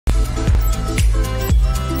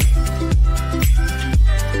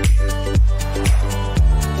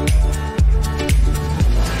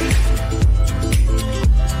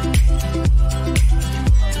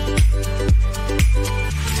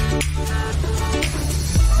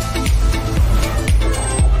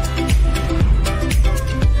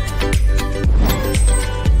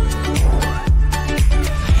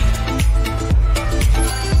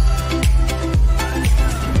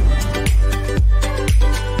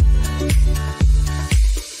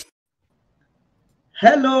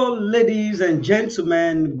Hello, ladies and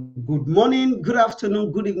gentlemen. Good morning, good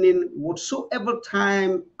afternoon, good evening, whatsoever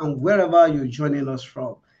time and wherever you're joining us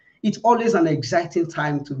from. It's always an exciting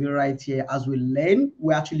time to be right here as we learn.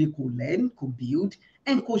 We actually could learn, could build,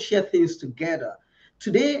 and could share things together.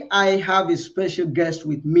 Today, I have a special guest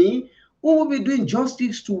with me who will be doing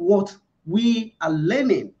justice to what we are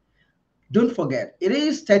learning. Don't forget, it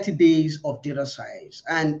is 30 days of data science,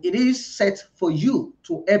 and it is set for you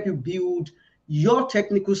to help you build your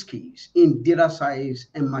technical skills in data science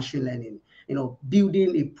and machine learning.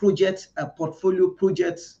 Building a project, a portfolio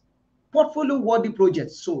project, portfolio worthy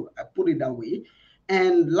project. So I put it that way.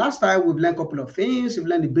 And last time we've learned a couple of things. You've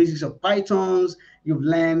learned the basics of Pythons. You've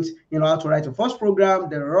learned, how to write a first program,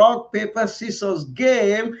 the rock, paper, scissors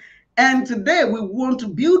game. And today we want to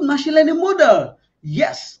build machine learning model.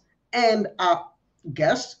 Yes. And our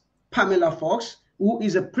guest, Pamela Fox, who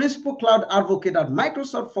is a principal cloud advocate at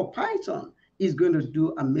Microsoft for Python, is going to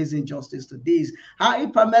do amazing justice to this. Hi,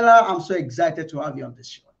 Pamela. I'm so excited to have you on this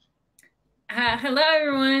show. Hello,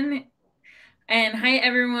 everyone. And hi,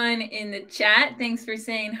 everyone in the chat. Thanks for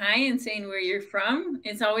saying hi and saying where you're from.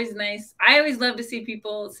 It's always nice. I always love to see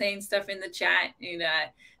people saying stuff in the chat.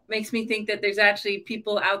 It makes me think that there's actually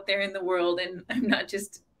people out there in the world and I'm not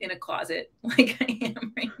just in a closet like I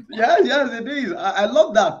am right now. Yes, it is. I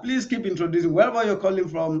love that. Please keep introducing wherever you're calling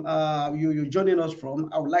from, you're joining us from.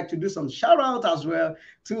 I would like to do some shout out as well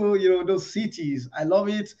to, those cities. I love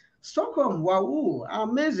it. Stockholm, wow,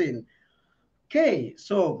 amazing. Okay,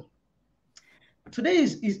 so today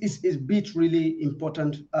is bit really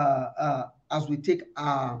important as we take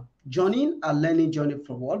our journey, our learning journey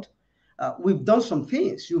forward. We've done some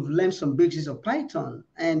things. You've learned some basics of Python,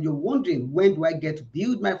 and you're wondering, when do I get to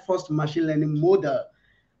build my first machine learning model?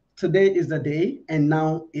 Today is the day, and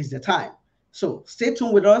now is the time. So stay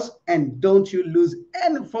tuned with us, and don't you lose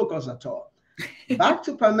any focus at all. Back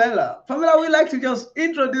to Pamela. Pamela, we'd like to just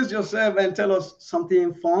introduce yourself and tell us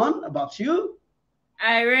something fun about you.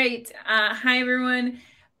 All right. Hi, everyone.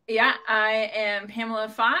 Yeah, I am Pamela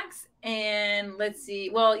Fox. And let's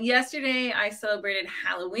see. Well, yesterday I celebrated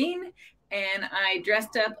Halloween and I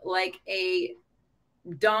dressed up like a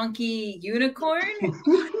donkey unicorn,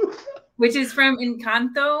 which is from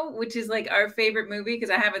Encanto, which is like our favorite movie because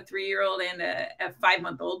I have a 3-year-old and a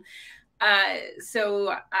 5-month-old.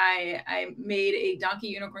 So I made a donkey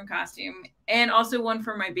unicorn costume and also one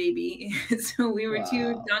for my baby. So we were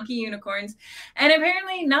two donkey unicorns. And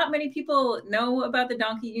apparently not many people know about the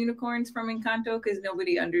donkey unicorns from Encanto because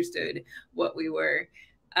nobody understood what we were.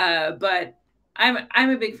 But I'm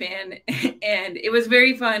a big fan, and it was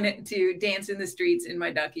very fun to dance in the streets in my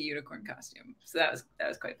donkey unicorn costume. So that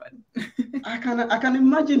was quite fun. I can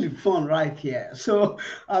imagine the fun right here. So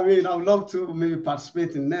I mean, I would love to maybe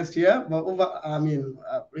participate in next year, but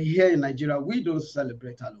here in Nigeria we don't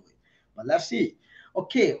celebrate Halloween. But let's see.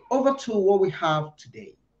 Okay, over to what we have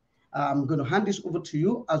today. I'm going to hand this over to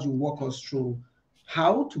you as you walk us through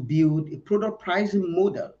how to build a product pricing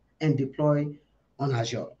model and deploy on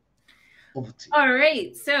Azure. Over to you. All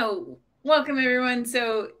right. So welcome, everyone.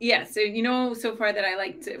 So yeah, so so far that I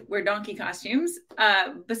like to wear donkey costumes.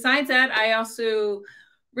 Besides that, I also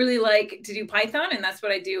really like to do Python, and that's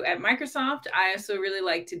what I do at Microsoft. I also really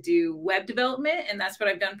like to do web development, and that's what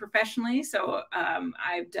I've done professionally. So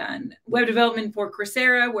I've done web development for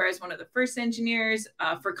Coursera, where I was one of the first engineers,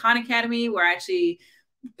 for Khan Academy, where I actually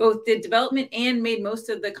both did development and made most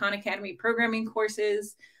of the Khan Academy programming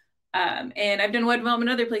courses. And I've done web development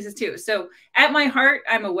other places too. So at my heart,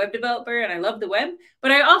 I'm a web developer and I love the web,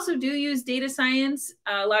 but I also do use data science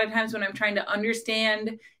a lot of times when I'm trying to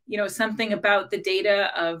understand, something about the data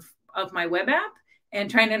of my web app and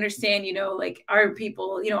trying to understand, like are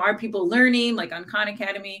people learning like on Khan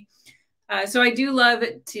Academy. So I do love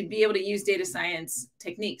to be able to use data science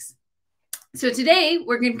techniques. So today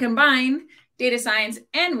we're going to combine data science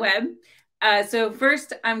and web. So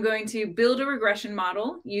first, I'm going to build a regression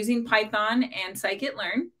model using Python and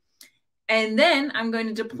scikit-learn. And then I'm going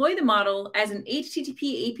to deploy the model as an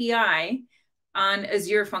HTTP API on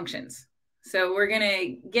Azure Functions. So we're going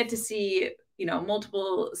to get to see,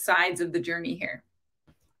 multiple sides of the journey here.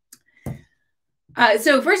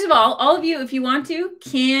 So first of all of you, if you want to,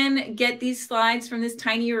 can get these slides from this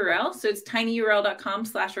tiny URL. So it's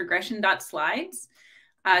tinyurl.com/regression.slides.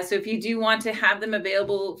 So if you do want to have them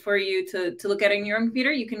available for you to look at on your own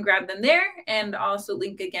computer, you can grab them there and also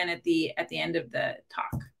link again at the end of the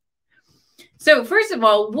talk. So first of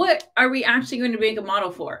all, what are we actually going to make a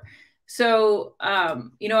model for? So,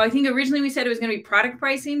 I think originally we said it was going to be product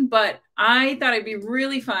pricing, but I thought it'd be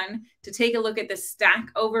really fun to take a look at the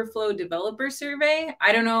Stack Overflow developer survey.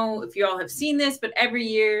 I don't know if you all have seen this, but every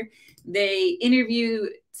year they interview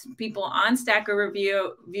people on Stack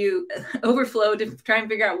Overflow to try and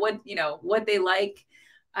figure out what they like.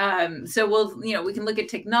 So we can look at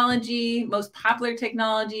technology, most popular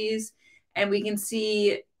technologies, and we can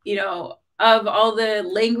see, of all the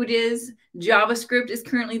languages, JavaScript is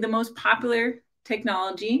currently the most popular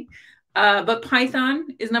technology, but Python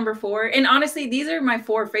is number 4. And honestly, these are my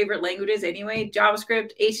 4 favorite languages anyway: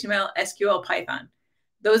 JavaScript, HTML, SQL, Python.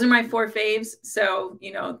 Those are my 4 faves. So,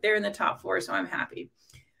 they're in the top 4, so I'm happy.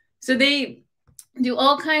 So they do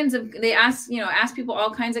all kinds of, they ask people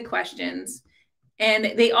all kinds of questions.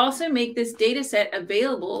 And they also make this data set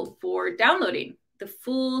available for downloading, the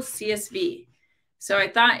full CSV. So I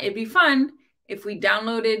thought it'd be fun if we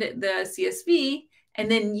downloaded the CSV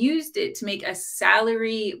and then used it to make a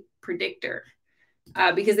salary predictor,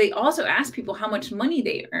 because they also ask people how much money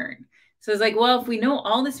they earn. So it's like, well, if we know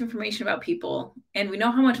all this information about people and we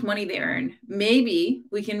know how much money they earn, maybe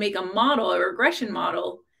we can make a model, a regression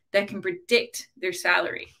model that can predict their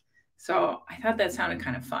salary. So I thought that sounded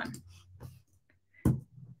kind of fun.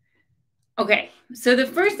 Okay, so the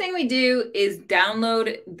first thing we do is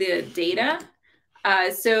download the data.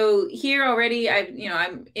 So here already,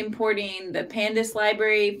 I'm importing the Pandas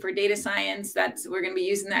library for data science. We're going to be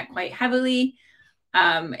using that quite heavily.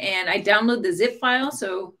 And I download the zip file.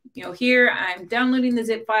 So, here I'm downloading the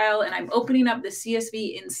zip file and I'm opening up the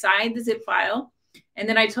CSV inside the zip file. And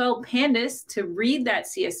then I tell Pandas to read that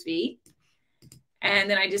CSV. And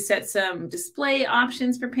then I just set some display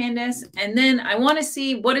options for Pandas. And then I want to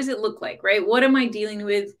see, what does it look like, right? What am I dealing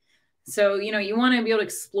with? So, you want to be able to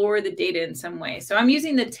explore the data in some way. So I'm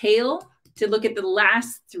using the tail to look at the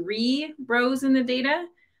last 3 rows in the data.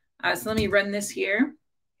 So let me run this here.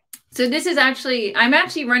 So this is I'm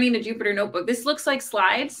actually running a Jupyter notebook. This looks like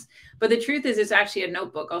slides, but the truth is it's actually a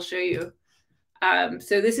notebook. I'll show you.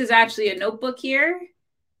 So this is actually a notebook here,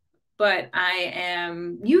 but I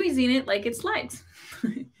am using it like it's slides.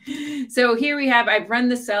 So here we have, I've run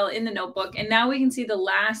the cell in the notebook, and now we can see the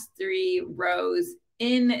last 3 rows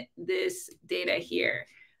in this data here.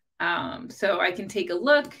 So I can take a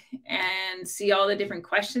look and see all the different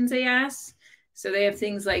questions they ask. So they have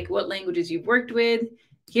things like what languages you've worked with.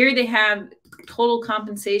 Here they have total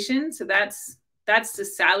compensation. So that's the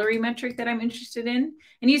salary metric that I'm interested in.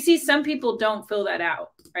 And you see some people don't fill that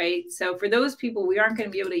out, right? So for those people, we aren't going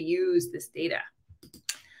to be able to use this data.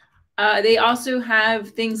 They also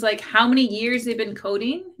have things like how many years they've been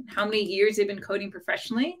coding, how many years they've been coding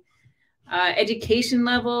professionally, education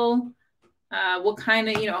level, what kind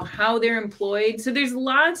of, how they're employed. So there's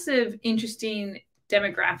lots of interesting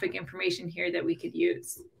demographic information here that we could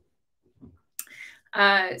use.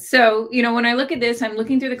 So, when I look at this, I'm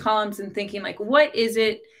looking through the columns and thinking like, what is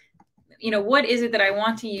it that I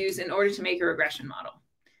want to use in order to make a regression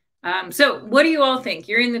model? So what do you all think?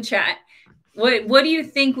 You're in the chat. What do you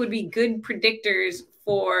think would be good predictors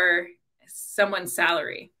for someone's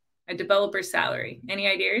salary, a developer's salary? Any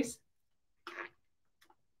ideas?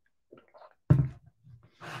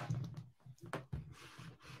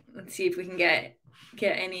 Let's see if we can get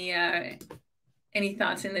any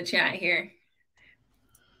thoughts in the chat here.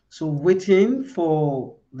 So waiting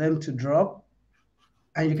for them to drop,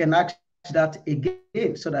 and you can ask that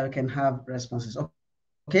again so that we can have responses.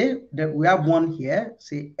 Okay, then we have one here.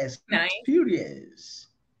 Say experience.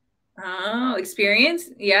 Oh, experience.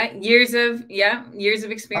 Yeah, years of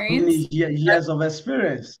experience. Years of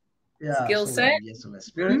experience. Yeah. Skill set. Years of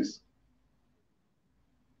experience.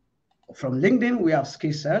 Mm-hmm. From LinkedIn, we have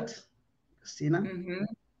skill set. Christina. Mm-hmm.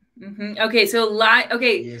 Mm-hmm. Okay, so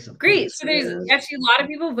great. So there's actually a lot of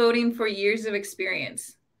people voting for years of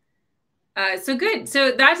experience. So good.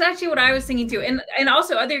 So that's actually what I was thinking too, and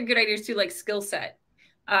also other good ideas too, like skill set.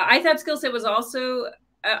 I thought skill set was also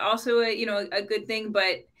a good thing,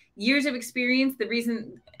 but years of experience, the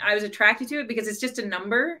reason I was attracted to it because it's just a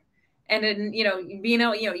number, and then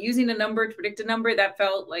using a number to predict a number, that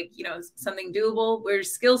felt like something doable.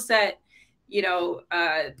 Whereas skill set,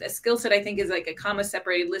 a skill set I think is like a comma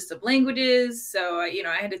separated list of languages. So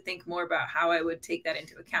I had to think more about how I would take that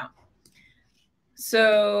into account.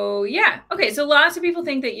 So yeah, okay. So lots of people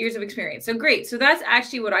think that years of experience. So great. So that's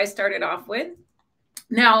actually what I started off with.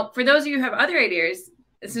 Now, for those of you who have other ideas,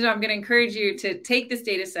 this is I'm going to encourage you to take this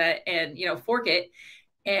data set and fork it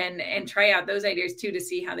and try out those ideas too to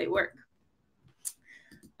see how they work.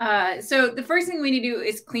 So the first thing we need to do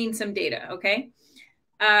is clean some data. Okay.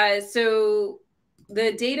 So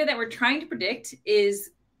the data that we're trying to predict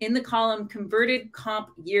is in the column converted comp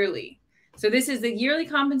yearly. So this is the yearly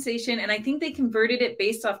compensation, and I think they converted it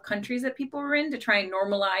based off countries that people were in to try and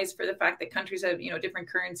normalize for the fact that countries have, different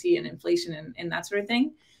currency and inflation and that sort of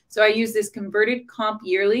thing. So I use this converted comp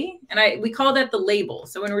yearly, and we call that the label.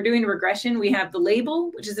 So when we're doing regression, we have the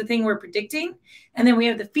label, which is the thing we're predicting, and then we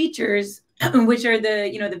have the features, which are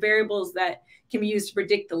the variables that can be used to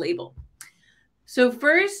predict the label. So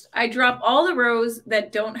first, I drop all the rows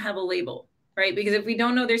that don't have a label, right? Because if we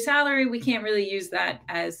don't know their salary, we can't really use that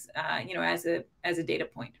as as a data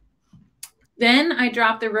point. Then I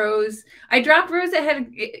dropped the rows. I dropped rows that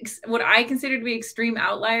had what I consider to be extreme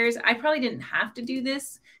outliers. I probably didn't have to do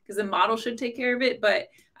this because the model should take care of it, but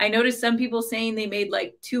I noticed some people saying they made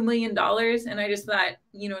like $2 million, and I just thought,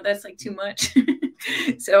 that's like too much.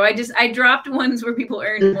 So I dropped ones where people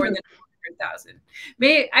earned more than 100,000.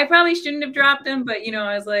 I probably shouldn't have dropped them, but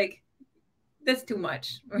I was like, that's too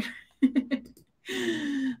much.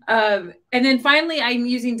 And then finally, I'm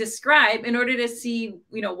using describe in order to see,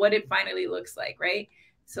 what it finally looks like, right?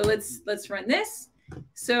 So let's run this.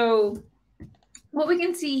 So what we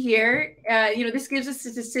can see here, this gives us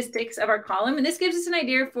the statistics of our column, and this gives us an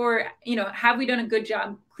idea for, have we done a good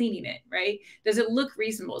job cleaning it, right? Does it look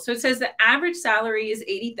reasonable? So it says the average salary is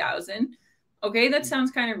 80,000. Okay, that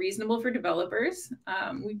sounds kind of reasonable for developers.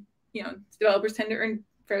 Developers tend to earn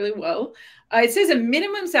fairly well. It says a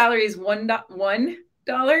minimum salary is $1.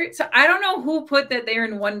 So I don't know who put that they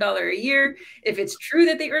earn $1 a year, if it's true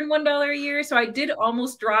that they earn $1 a year. So I did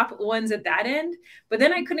almost drop ones at that end, but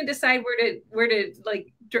then I couldn't decide where to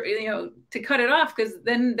like, to cut it off, because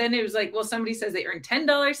then it was like, well, somebody says they earn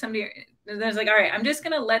 $10, and then I was like, all right, I'm just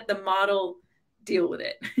going to let the model deal with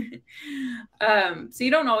it. So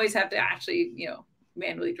you don't always have to actually,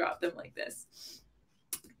 manually drop them like this.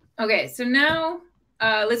 Okay, so now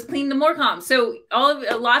let's clean the more columns. So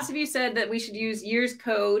lots of you said that we should use years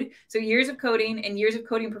code. So years of coding and years of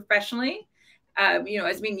coding professionally,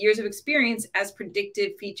 as being years of experience as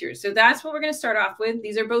predictive features. So that's what we're going to start off with.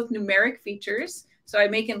 These are both numeric features. So I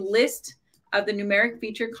make a list of the numeric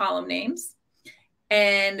feature column names.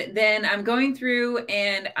 And then I'm going through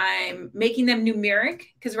and I'm making them numeric,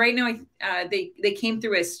 because right now they came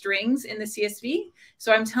through as strings in the CSV.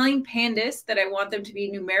 So I'm telling Pandas that I want them to be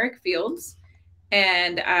numeric fields.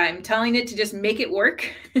 And I'm telling it to just make it work.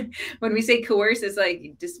 When we say coerce, it's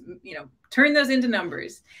like, just, turn those into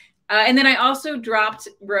numbers. And then I also dropped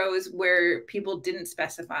rows where people didn't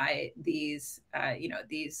specify these,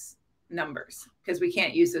 these numbers, because we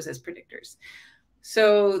can't use those as predictors.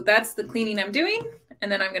 So that's the cleaning I'm doing.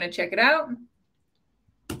 And then I'm going to check it out.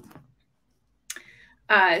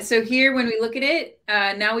 So here, when we look at it,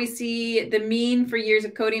 now we see the mean for years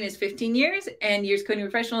of coding is 15 years and years coding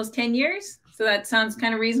professional is 10 years. So that sounds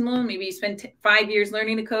kind of reasonable. Maybe you spend 5 years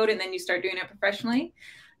learning to code and then you start doing it professionally.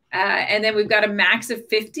 And then we've got a max of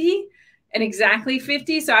 50 and exactly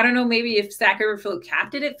 50. So I don't know, maybe if Stack Overflow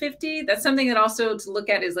capped it at 50, that's something that also to look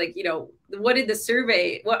at is like, what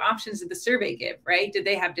options did the survey give, right? Did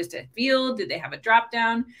they have just a field? Did they have a drop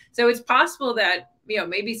down? So it's possible that,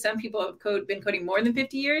 maybe some people have been coding more than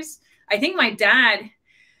 50 years. I think my dad,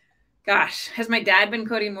 has my dad been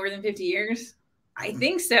coding more than 50 years? I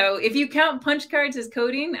think so. If you count punch cards as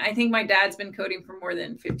coding, I think my dad's been coding for more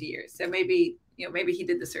than 50 years. So maybe, maybe he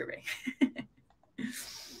did the survey.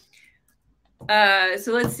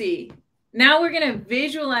 So let's see. Now we're going to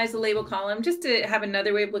visualize the label column just to have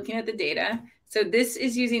another way of looking at the data. So this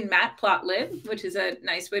is using Matplotlib, which is a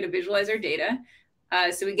nice way to visualize our data.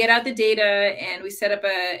 So we get out the data and we set up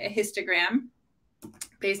a histogram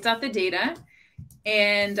based off the data.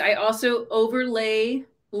 And I also overlay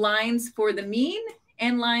lines for the mean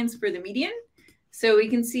and lines for the median. So we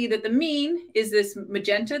can see that the mean is this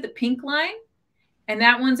magenta, the pink line. And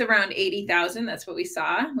that one's around 80,000. That's what we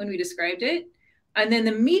saw when we described it. And then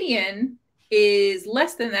the median is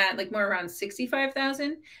less than that, like more around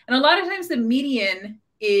 65,000. And a lot of times the median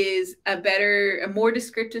is a more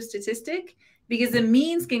descriptive statistic, because the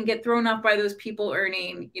means can get thrown off by those people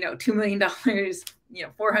earning, $2 million,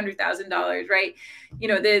 $400,000, right?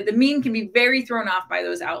 The mean can be very thrown off by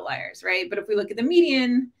those outliers, right? But if we look at the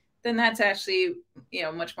median, then that's actually,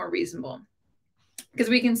 much more reasonable, because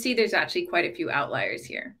we can see there's actually quite a few outliers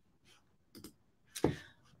here.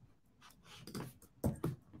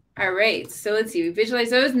 All right, so let's see, we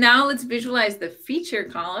visualize those. Now let's visualize the feature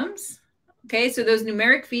columns. Okay, so those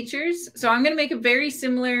numeric features. So I'm going to make a very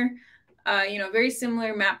similar,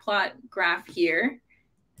 matplot graph here.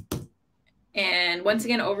 And once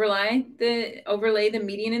again, overlay the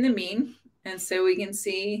median and the mean. And so we can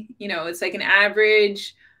see, it's like an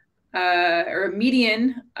average or a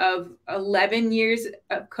median of 11 years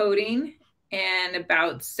of coding and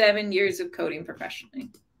about 7 years of coding professionally.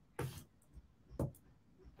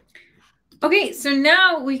 Okay, so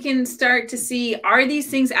now we can start to see, are these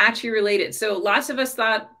things actually related? So lots of us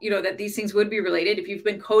thought, that these things would be related. If you've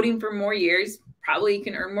been coding for more years, probably you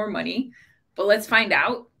can earn more money. But let's find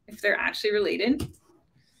out if they're actually related.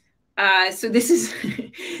 So this is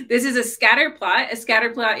this is a scatter plot. A scatter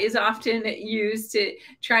plot is often used to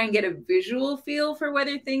try and get a visual feel for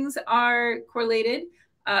whether things are correlated.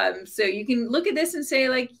 So you can look at this and say,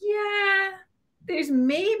 like, yeah, there's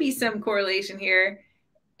maybe some correlation here.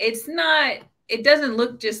 It's not, it doesn't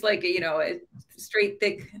look just like a straight,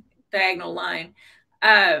 thick diagonal line.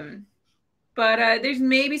 But there's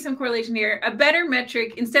maybe some correlation here. A better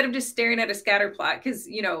metric, instead of just staring at a scatter plot, because,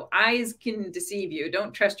 eyes can deceive you.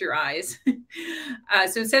 Don't trust your eyes.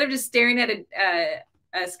 So instead of just staring at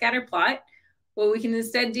a scatter plot, what we can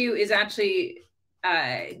instead do is actually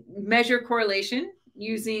measure correlation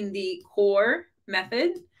using the core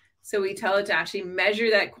method. So we tell it to actually measure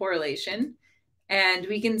that correlation. And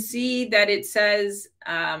we can see that it says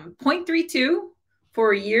 0.32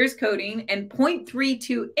 for years coding and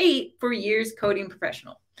 0.328 for years coding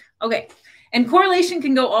professional. Okay, and correlation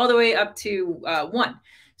can go all the way up to 1.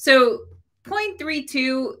 So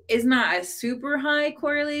 0.32 is not a super high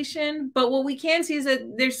correlation, but what we can see is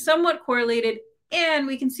that they're somewhat correlated, and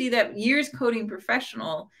we can see that years coding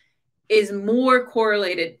professional is more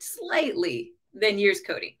correlated slightly than years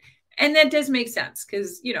coding. And that does make sense,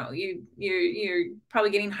 because you're probably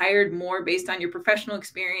getting hired more based on your professional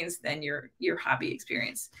experience than your hobby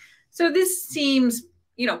experience. So this seems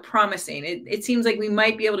promising. It seems like we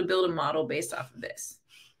might be able to build a model based off of this.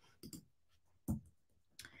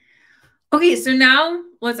 Okay, so now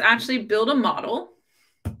let's actually build a model.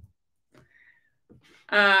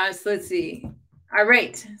 So let's see. All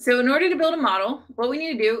right. So in order to build a model, what we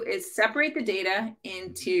need to do is separate the data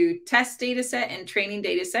into test data set and training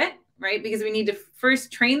data set, right? Because we need to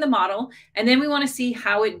first train the model, and then we want to see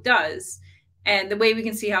how it does. And the way we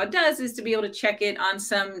can see how it does is to be able to check it on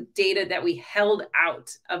some data that we held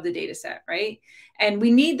out of the data set, right? And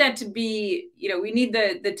we need that to be, we need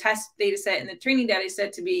the test data set and the training data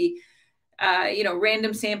set to be,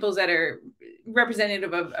 random samples that are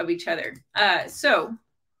representative of each other. So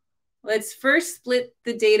let's first split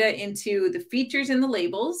the data into the features and the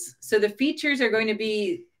labels. So the features are going to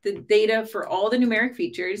be the data for all the numeric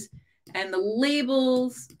features, and the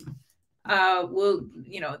labels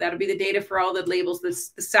that'll be the data for all the labels, the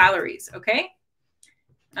salaries, okay?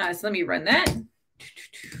 So let me run that.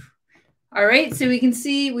 All right, so we can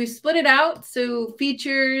see we've split it out. So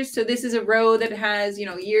features, so this is a row that has,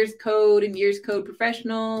 years code and years code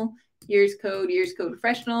professional, years code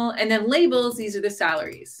professional, and then labels, these are the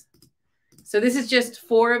salaries. So this is just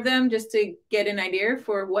 4 of them, just to get an idea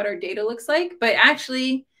for what our data looks like. But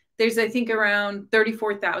actually, there's, I think, around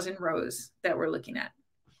 34,000 rows that we're looking at.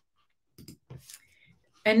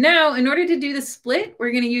 And now, in order to do the split,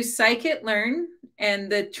 we're going to use scikit-learn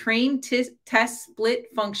and the train test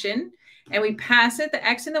split function. And we pass it the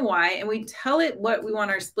x and the y, and we tell it what we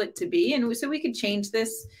want our split to be. And so we could change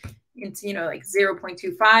this into, like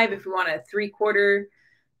 0.25 if we want a 3/4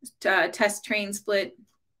 test train split.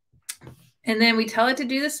 And then we tell it to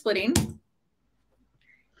do the splitting.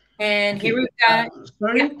 And okay. Here we've got...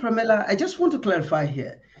 sorry, Pramila, I just want to clarify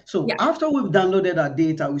here. So after we've downloaded our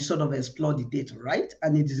data, we sort of explore the data, right?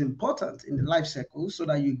 And it is important in the life cycle so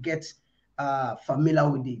that you get familiar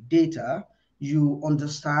with the data, you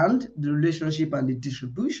understand the relationship and the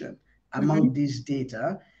distribution among these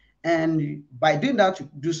data. And by doing that, you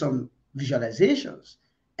do some visualizations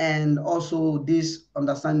and also this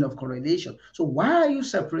understanding of correlation. So why are you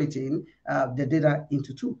separating the data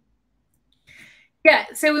into 2? Yeah,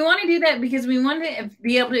 so we want to do that because we want to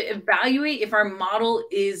be able to evaluate if our model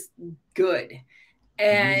is good.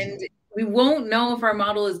 And we won't know if our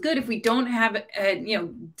model is good if we don't have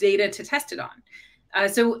data to test it on.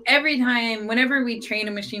 So every time, whenever we train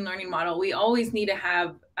a machine learning model, we always need to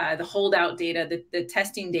have the holdout data, the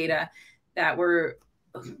testing data that we're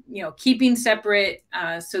keeping separate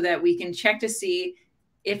so that we can check to see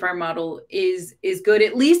if our model is good,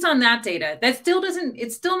 at least on that data. That still doesn't,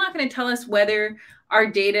 it's still not going to tell us whether our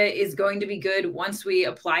data is going to be good once we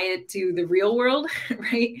apply it to the real world,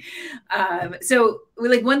 right? So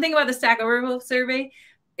like one thing about the Stack Overflow survey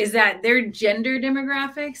is that their gender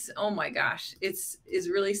demographics, oh my gosh, is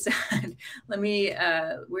really sad. Let me,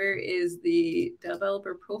 where is the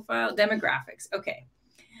developer profile? Demographics, okay.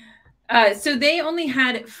 So they only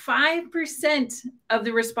had 5% of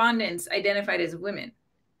the respondents identified as women.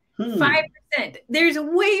 5%. There's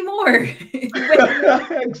way more.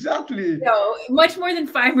 Exactly. So much more than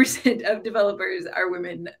 5% of developers are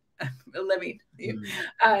women. Let me,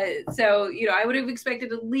 so, you know, I would have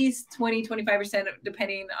expected at least 20, 25%,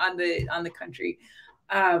 depending on the country.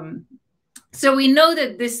 So we know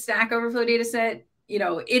that this Stack Overflow data set, you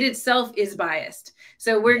know, it itself is biased.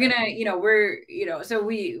 So we're gonna, you know, so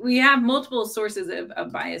we have multiple sources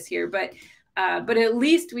of bias here, but at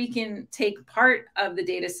least we can take part of the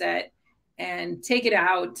data set and take it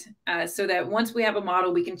out, so that once we have a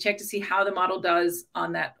model, we can check to see how the model does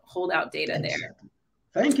on that holdout data there.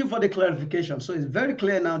 Thank you for the clarification. So it's very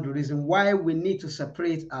clear now the reason why we need to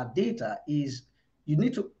separate our data is you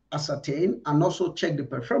need to ascertain and also check the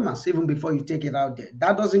performance even before you take it out there.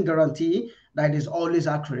 That doesn't guarantee that it is always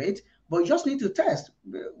accurate, but you just need to test.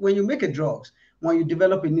 When you make a drug, when you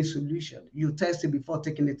develop a new solution, you test it before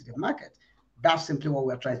taking it to the market. That's simply what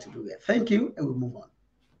we're trying to do here. Thank you, and we'll move on.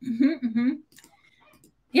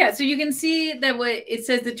 Yeah, so you can see that what it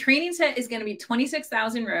says, the training set is going to be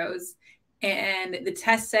 26,000 rows, and the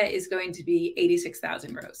test set is going to be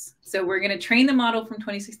 86,000 rows. So we're going to train the model from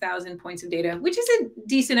 26,000 points of data, which is a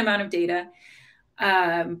decent amount of data,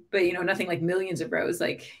 but you know, nothing like millions of rows,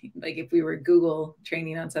 like if we were Google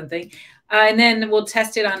training on something. And then we'll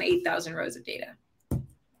test it on 8,000 rows of data.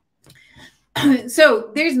 So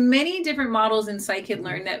there's many different models in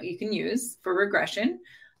scikit-learn that you can use for regression.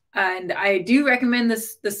 And I do recommend the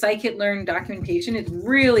scikit-learn documentation. It's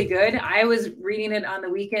really good. I was reading it on the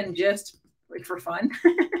weekend just for fun.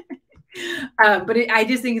 But I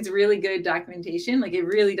just think it's really good documentation. Like, it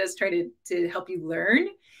really does try to help you learn.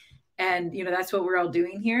 And, you know, that's what we're all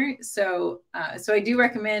doing here. So, so I do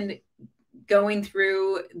recommend going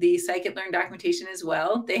through the scikit-learn documentation as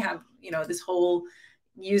well. They have, you know, this whole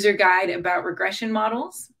user guide about regression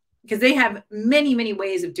models, because they have many, many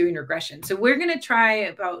ways of doing regression. So we're going to try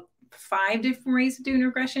about 5 different ways of doing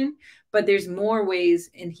regression, but there's more ways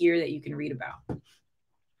in here that you can read about.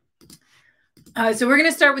 So we're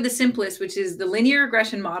going to start with the simplest, which is the linear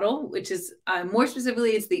regression model, which is more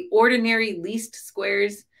specifically, it's the ordinary least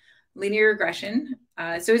squares linear regression.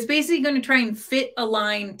 So it's basically going to try and fit a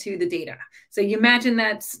line to the data. So you imagine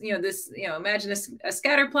that's, you know, this, you know, imagine a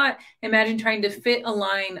scatter plot, imagine trying to fit a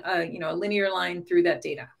line, you know, a linear line through that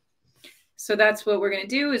data. So that's what we're going to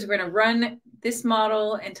do, is we're going to run this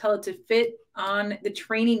model and tell it to fit on the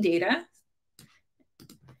training data.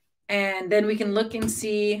 And then we can look and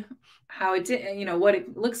see how it did, you know, what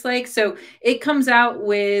it looks like. So it comes out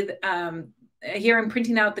with, here I'm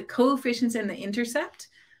printing out the coefficients and the intercept.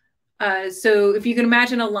 So if you can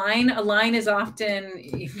imagine a line is often,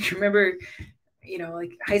 if you remember, you know,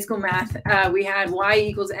 like high school math, we had y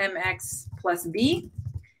equals mx plus b.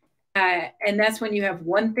 And that's when you have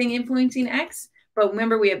one thing influencing x. But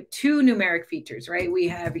remember, we have 2 numeric features, right? We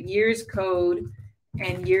have years code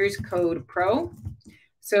and years code pro.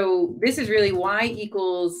 So this is really y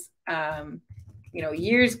equals, you know,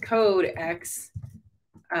 years code x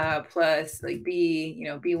plus like b, you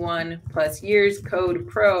know, b1 plus years code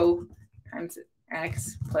pro times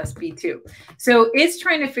x plus b2. So it's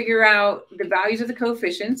trying to figure out the values of the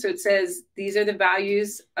coefficients. So it says these are the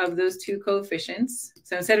values of those 2 coefficients.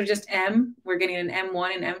 So instead of just m, we're getting an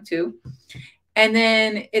m1 and m2. And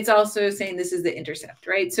then it's also saying this is the intercept,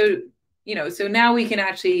 right? So, you know, so now we can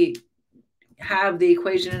actually have the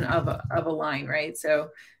equation of a line, right? So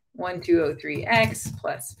 1203x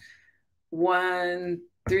plus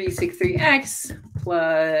 1363x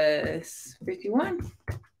plus 51.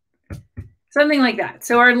 Something like that.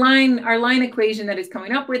 So our line equation that it's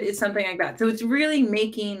coming up with is something like that. So it's really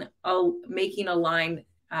making a line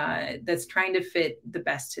that's trying to fit the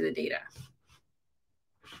best to the data.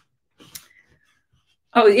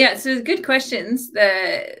 Oh yeah, so good questions.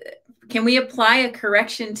 Can we apply a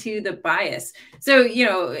correction to the bias? So, you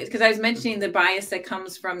know, because I was mentioning the bias that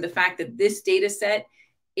comes from the fact that this data set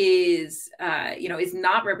is, you know, is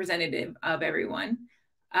not representative of everyone.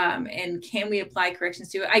 And can we apply corrections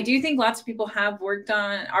to it? I do think lots of people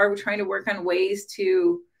are trying to work on ways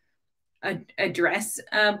to address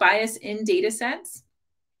bias in data sets.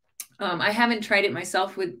 I haven't tried it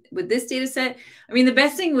myself with this data set. I mean, the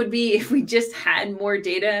best thing would be if we just had more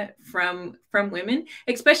data from women,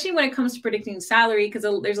 especially when it comes to predicting salary, because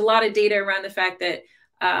there's a lot of data around the fact that,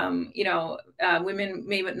 you know, women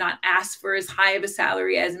may not ask for as high of a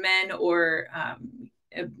salary as men, or,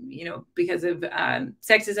 you know, because of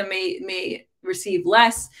sexism may receive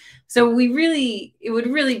less. So it would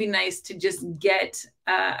really be nice to just get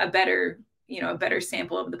a better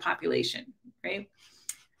sample of the population, right?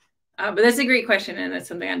 But that's a great question, and that's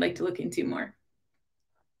something I'd like to look into more.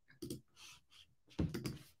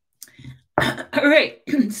 All right,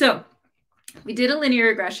 so we did a linear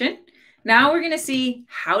regression. Now we're going to see,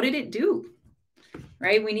 how did it do?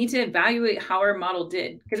 right? We need to evaluate how our model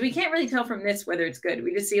did, because we can't really tell from this whether it's good.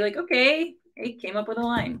 We just see like, okay, it came up with a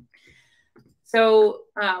line. So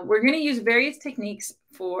we're going to use various techniques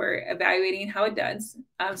for evaluating how it does.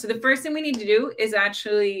 So the first thing we need to do is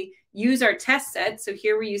actually use our test set. So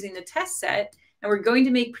here we're using the test set, and we're going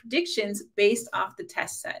to make predictions based off the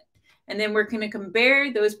test set. And then we're going to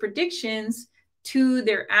compare those predictions to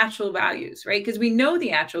their actual values, right? Because we know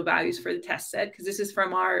the actual values for the test set, because this is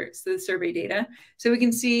from the survey data. So we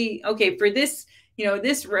can see, okay, for this,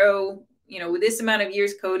 this row, with this amount of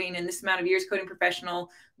years coding and this amount of years coding professional,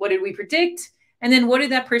 what did we predict? And then what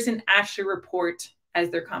did that person actually report as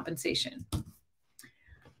their compensation?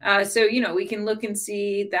 So, we can look and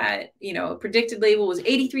see that, predicted label was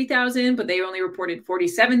 83,000, but they only reported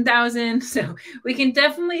 47,000. So we can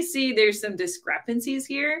definitely see there's some discrepancies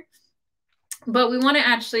here, but we want to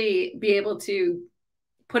actually be able to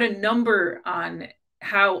put a number on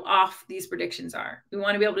how off these predictions are. We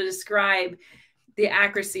want to be able to describe the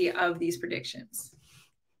accuracy of these predictions.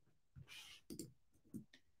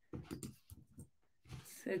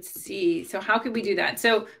 Let's see. So how could we do that?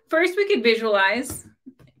 So first we could visualize.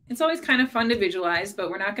 It's always kind of fun to visualize, but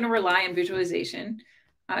we're not going to rely on visualization.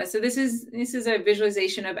 So this is a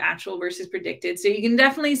visualization of actual versus predicted. So you can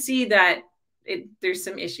definitely see that there's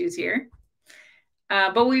some issues here,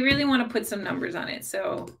 but we really want to put some numbers on it.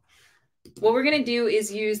 So what we're going to do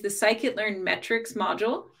is use the scikit-learn metrics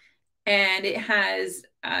module, and it has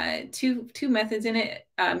two methods in it,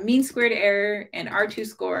 mean squared error and R2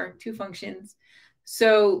 score, two functions.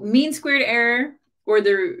 So mean squared error, or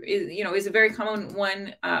is a very common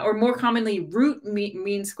one, or more commonly root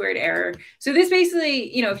mean squared error. So this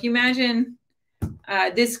basically, if you imagine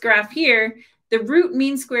this graph here, the root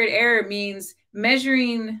mean squared error means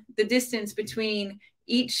measuring the distance between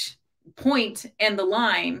each point and the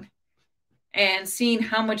line and seeing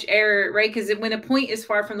how much error, right? Because when a point is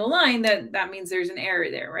far from the line, that means there's an error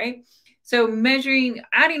there, right? So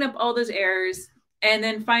adding up all those errors, and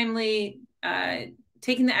then finally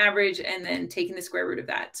taking the average and then taking the square root of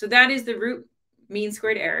that. So that is the root mean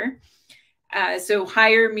squared error. So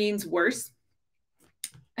higher means worse.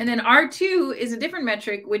 And then R2 is a different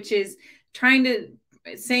metric, which is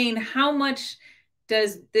saying how much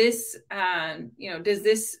does this, does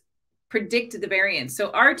this predict the variance.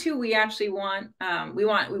 So R2, we actually want, we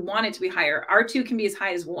want it to be higher. R2 can be as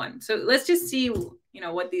high as 1. So let's just see,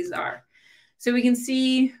 what these are. So we can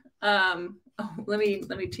see, let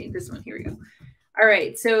me change this one. Here we go. All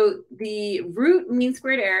right. So the root mean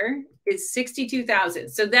squared error is 62,000.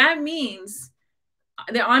 So that means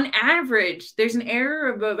that on average, there's an error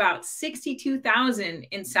of about 62,000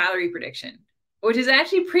 in salary prediction, which is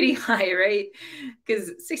actually pretty high, right?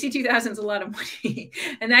 Because 62,000 is a lot of money,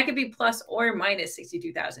 and that could be plus or minus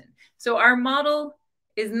 62,000. So our model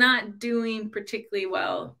is not doing particularly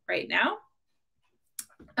well right now.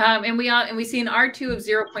 And we see an R2 of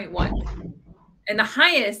 0.1, and the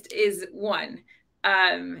highest is 1.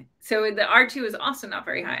 So the R2 is also not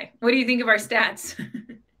very high. What do you think of our stats?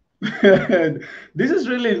 This is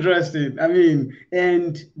really interesting. I mean,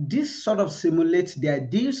 and this sort of simulates the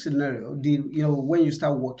ideal scenario. When you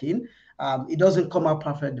start working, it doesn't come out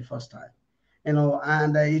perfect the first time, and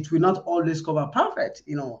it will not always come out perfect.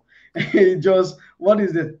 It just, what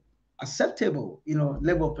is the acceptable,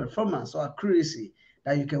 level of performance or accuracy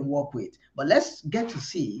that you can work with. But let's get to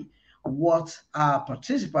see what our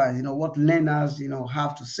participants, what learners,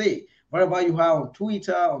 have to say. Whatever you have on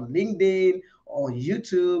Twitter, on LinkedIn, or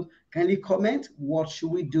YouTube, kindly comment, what should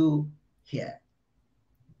we do here?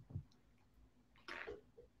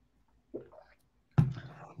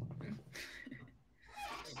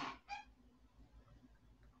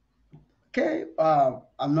 Okay,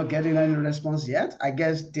 I'm not getting any response yet. I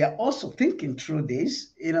guess they're also thinking through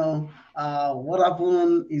this. What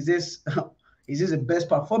happened? Is this the best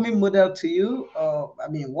performing model to you? I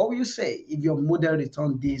mean, what will you say if your model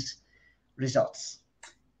returned these results?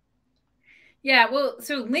 Yeah, well,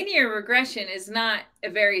 so linear regression is not a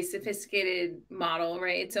very sophisticated model,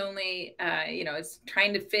 right? It's only, it's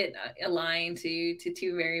trying to fit a line to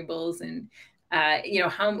two variables, and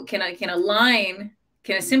how can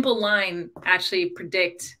a simple line actually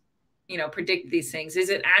predict these things? Is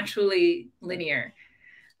it actually linear?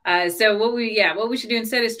 So what we should do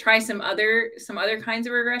instead is try some other kinds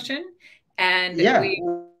of regression, and there we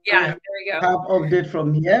go. Have update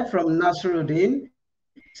from here from Nasruddin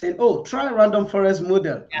saying, "Oh, try random forest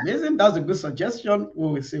model." Yeah. Amazing, that's a good suggestion. We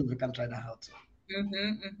will see if we can try that out.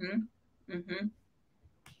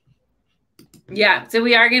 Yeah, so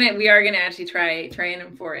we are gonna actually try and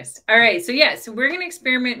enforce. All right, so yeah, so we're gonna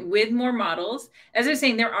experiment with more models. As I was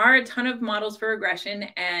saying, there are a ton of models for regression,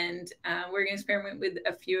 and we're gonna experiment with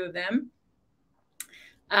a few of them.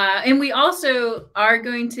 And we also are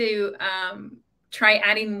going to try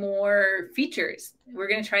adding more features. We're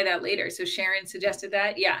gonna try that later. So Sharon suggested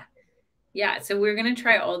that. Yeah. So we're gonna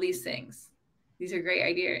try all these things. These are great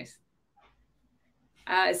ideas.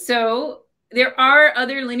 So there are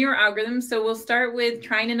other linear algorithms. So we'll start with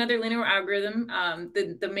trying another linear algorithm.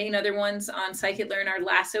 The main other ones on scikit-learn are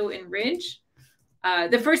Lasso and Ridge.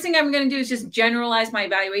 The first thing I'm going to do is just generalize my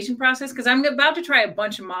evaluation process, because I'm about to try a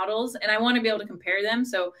bunch of models and I want to be able to compare them.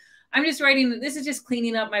 So I'm just writing, this is just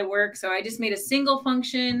cleaning up my work. So I just made a single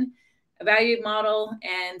function, evaluate model.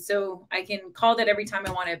 And so I can call that every time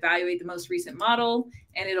I want to evaluate the most recent model,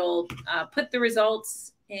 and it'll put the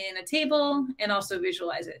results in a table and also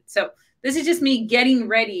visualize it. So this is just me getting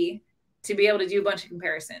ready to be able to do a bunch of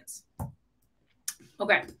comparisons.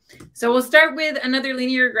 Okay, so we'll start with another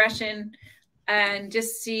linear regression and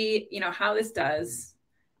just see, how this does.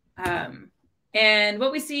 And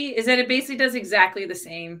what we see is that it basically does exactly the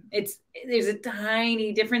same. There's a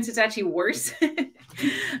tiny difference. It's actually worse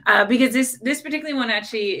because this particular one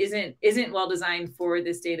actually isn't well designed for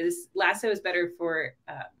this data. This Lasso is better for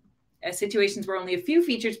situations where only a few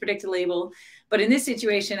features predict a label. But in this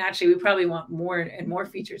situation, actually, we probably want more and more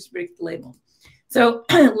features to predict the label. So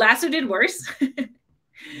Lasso did worse.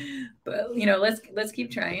 But let's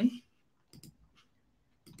keep trying.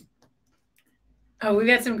 Oh, we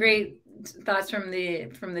got some great thoughts from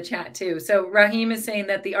the chat too. So Raheem is saying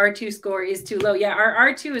that the R2 score is too low. Yeah,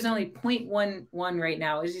 our R2 is only 0.11 right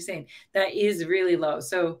now. As you're saying, that is really low.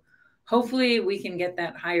 So hopefully we can get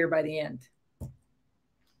that higher by the end.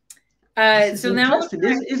 So now,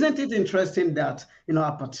 isn't it interesting that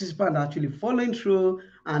our participants are actually following through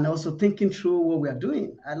and also thinking through what we are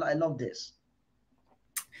doing? I love this.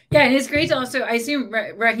 Yeah, and it's great to also, I assume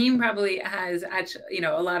Raheem probably has actually,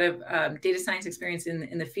 a lot of data science experience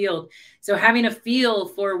in the field. So having a feel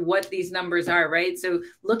for what these numbers are, right? So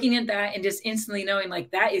looking at that and just instantly knowing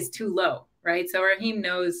like that is too low, right? So Raheem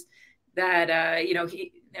knows that,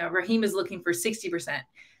 Raheem is looking for 60%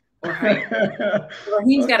 or higher.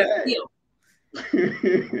 Raheem's got a feel.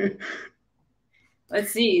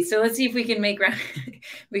 Let's see. So let's see if we can make,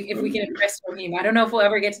 if we can impress Raheem. I don't know if we'll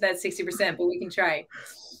ever get to that 60%, but we can try.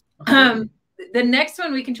 The next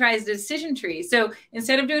one we can try is the decision tree. So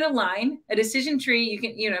instead of doing a line, a decision tree, you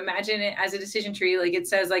can, imagine it as a decision tree. Like it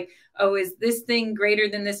says like, oh, is this thing greater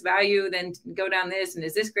than this value? Then go down this. And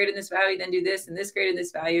is this greater than this value? Then do this, and this greater than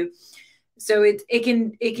this value. So it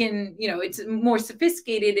can, it's more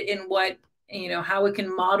sophisticated in what, how it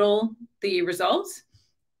can model the results.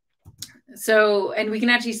 So, and we can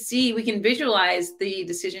actually see, we can visualize the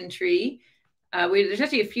decision tree. There's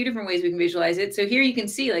actually a few different ways we can visualize it. So here you can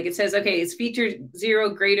see, like it says, okay, is feature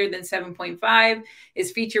 0 greater than 7.5?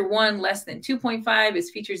 Is feature 1 less than 2.5? Is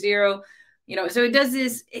feature 0? So it does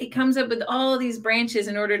this, it comes up with all these branches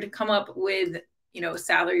in order to come up with,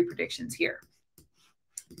 salary predictions here.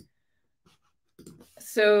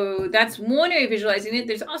 So that's one way of visualizing it.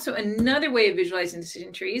 There's also another way of visualizing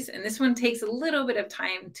decision trees, and this one takes a little bit of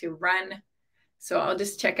time to run. So I'll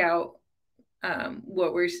just check out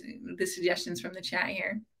the suggestions from the chat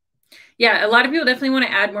here. Yeah, a lot of people definitely want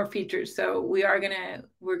to add more features, so we're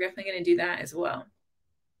definitely gonna do that as well.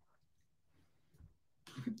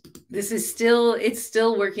 It's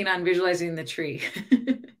still working on visualizing the tree.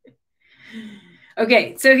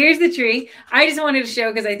 Okay, so here's the tree. I just wanted to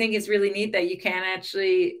show, because I think it's really neat that you can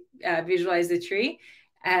actually visualize the tree.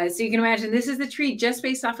 So you can imagine this is the tree just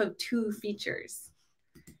based off of 2 features.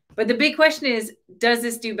 But the big question is, does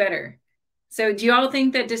this do better? So do you all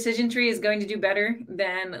think that decision tree is going to do better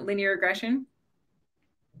than linear regression?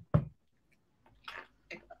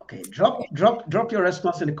 Okay, drop your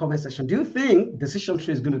response in the comment section. Do you think decision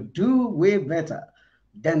tree is going to do way better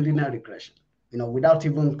than linear regression? Without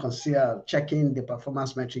even checking the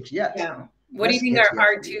performance metrics yet. Yeah. What do you think our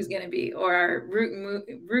R2 is going to be, or our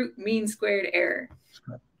root mean squared error?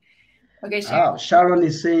 Okay, Sharon. Sharon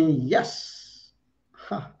is saying yes.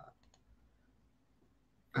 And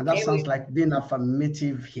that sounds like being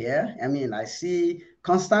affirmative here. I mean, I see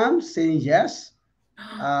Constant saying yes.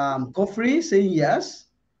 Kofri saying yes.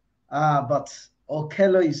 But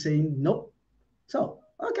Okello is saying nope. So,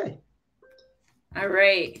 okay. All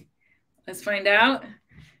right. Let's find out.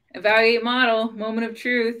 Evaluate model, moment of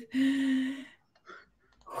truth.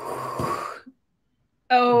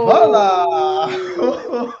 Oh, voila!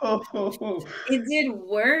 It did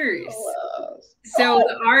worse. So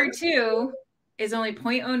the R2 is only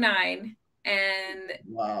 0.09, and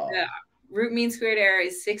root mean squared error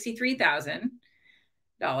is $63,000.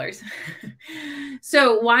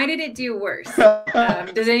 So why did it do worse?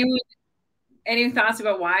 Does anyone any thoughts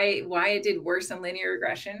about why it did worse than linear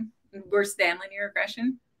regression?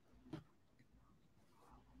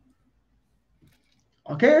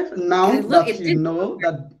 Okay, now that you know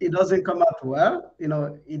that it doesn't come out well,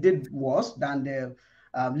 it did worse than the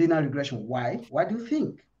linear regression. Why? Why do you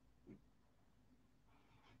think?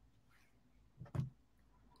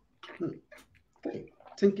 Okay,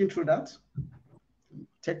 thinking through that.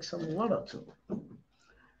 Take some water too.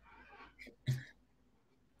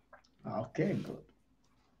 Okay, good.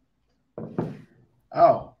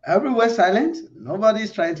 Oh, everywhere silent.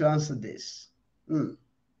 Nobody's trying to answer this. You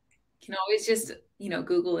can always just,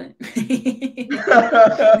 Google it.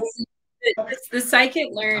 The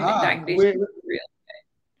scikit-learn documentation.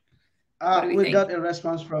 We got a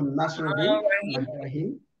response from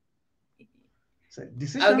Rahim. So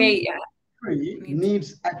decision tree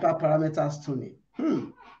needs hyperparameters tuning.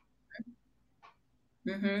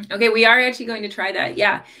 Okay, we are actually going to try that.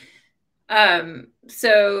 Yeah.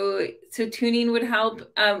 So tuning would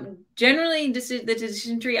help. Generally, the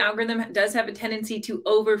decision tree algorithm does have a tendency to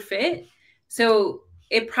overfit. So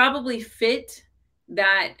it probably fit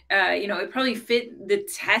that, it probably fit the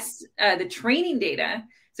test, the training data.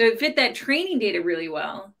 So it fit that training data really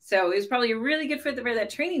well. So it was probably a really good fit for that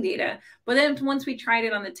training data. But then once we tried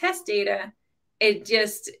it on the test data, it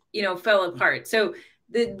just, fell apart. So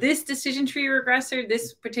this decision tree regressor,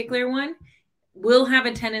 this particular one, will have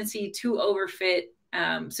a tendency to overfit.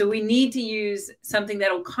 So we need to use something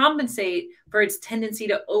that will compensate for its tendency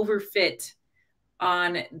to overfit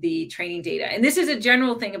on the training data. And this is a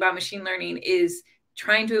general thing about machine learning, is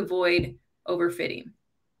trying to avoid overfitting.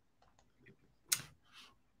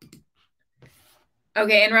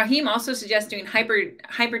 Okay, and Rahim also suggests doing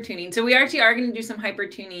hyper tuning. So we actually are going to do some hyper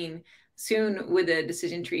tuning soon with a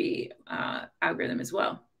decision tree algorithm as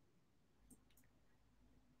well.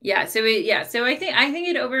 Yeah, so I think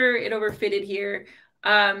it overfitted here.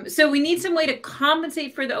 So we need some way to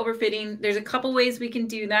compensate for the overfitting. There's a couple ways we can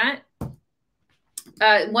do that.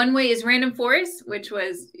 One way is random forest, which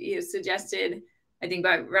was suggested, I think,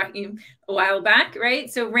 by Rahim a while back, right?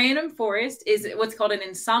 So random forest is what's called an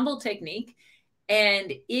ensemble technique,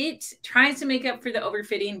 and it tries to make up for the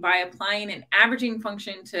overfitting by applying an averaging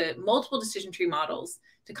function to multiple decision tree models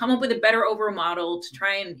to come up with a better overall model to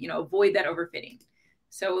try and avoid that overfitting.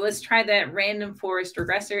 So let's try that random forest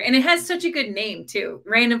regressor. And it has such a good name too.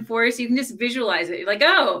 Random forest, you can just visualize it. You're like,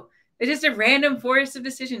 oh, it's just a random forest of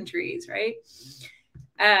decision trees, right?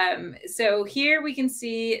 So here we can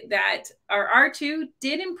see that our R2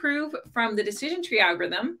 did improve from the decision tree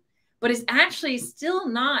algorithm, but is actually still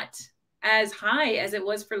not as high as it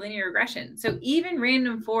was for linear regression. So even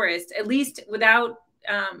random forest, at least without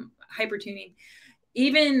hypertuning,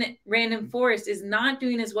 even random forest is not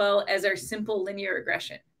doing as well as our simple linear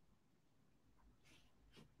regression.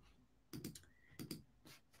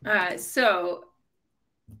 So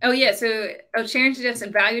Sharon suggests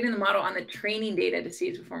evaluating the model on the training data to see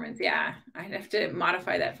its performance. Yeah, I'd have to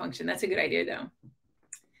modify that function. That's a good idea, though.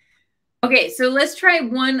 Okay, so let's try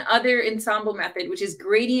one other ensemble method, which is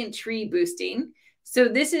gradient tree boosting. So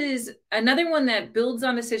this is another one that builds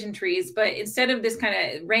on decision trees, but instead of this kind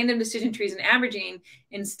of random decision trees and averaging,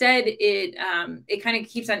 instead it kind of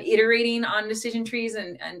keeps on iterating on decision trees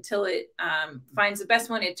until it finds the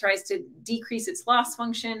best one. It tries to decrease its loss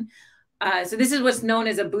function. So this is what's known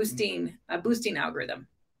as a boosting algorithm.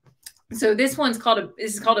 So this one's called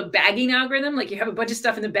a bagging algorithm. Like you have a bunch of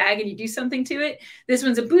stuff in the bag and you do something to it. This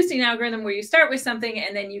one's a boosting algorithm where you start with something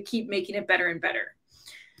and then you keep making it better and better.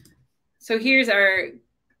 So here's our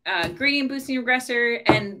gradient boosting regressor.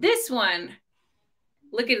 And this one,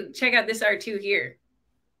 check out this R2 here.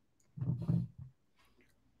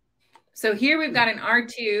 So here we've got an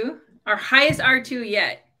R2, our highest R2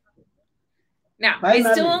 yet. Now,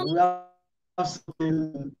 it's still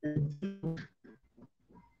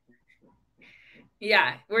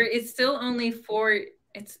yeah, it's still only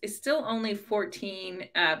it's still only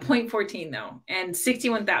 0.14 though, and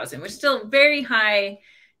 61,000, which is still very high,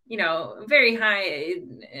 very high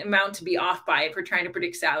amount to be off by if we're trying to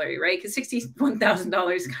predict salary, right? Because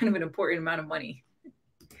 $61,000 is kind of an important amount of money.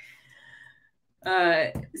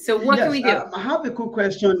 So what can we do? I have a quick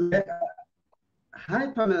question. Hi,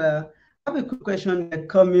 Pamela. I have a quick question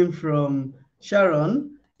coming from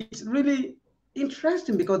Sharon. It's really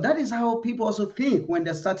interesting because that is how people also think when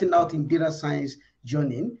they're starting out in data science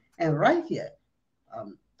journey. And right here,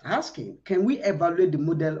 asking, can we evaluate the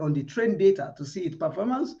model on the trained data to see its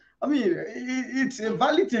performance? I mean, it's a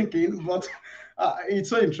valid thinking, but it's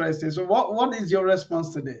so interesting. So what is your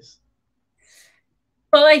response to this?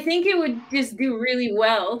 Well, I think it would just do really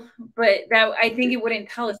well, but that I think it wouldn't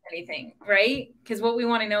tell us anything, right? Because what we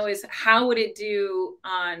want to know is how would it do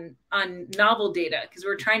on novel data? Because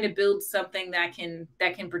we're trying to build something that can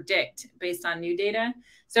predict based on new data.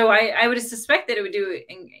 So I would suspect that it would do,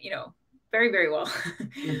 very, very well.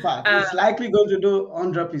 In fact, it's likely going to do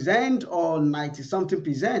 100% or 90 something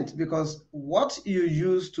percent, because what you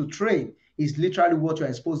use to train is literally what you're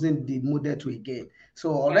exposing the model to again.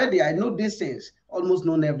 So already I know these things, almost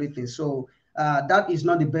known everything. So that is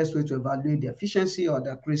not the best way to evaluate the efficiency or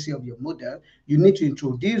the accuracy of your model. You need to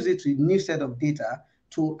introduce it to a new set of data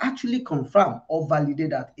to actually confirm or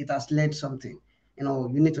validate that it has learned something. You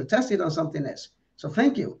need to test it on something else. So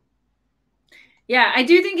thank you. Yeah, I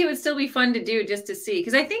do think it would still be fun to do just to see,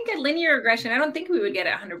 because I think at linear regression, I don't think we would get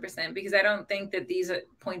it 100% because I don't think that these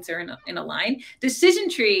points are in a line. Decision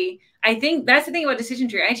tree, I think that's the thing about decision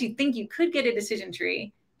tree. I actually think you could get a decision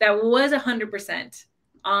tree that was 100%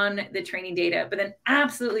 on the training data, but then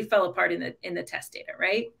absolutely fell apart in the test data,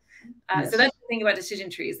 right? Yes. So that's the thing about decision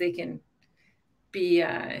trees; they can be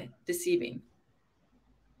deceiving.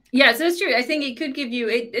 Yeah, so it's true. I think it could give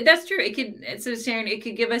you that's true. So Sharon, it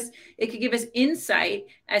could give us insight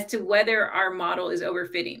as to whether our model is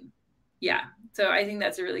overfitting. Yeah. So I think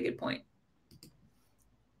that's a really good point.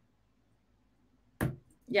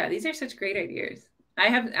 Yeah, these are such great ideas.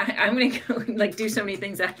 I'm gonna go like do so many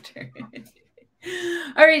things after.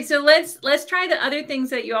 All right, so let's try the other things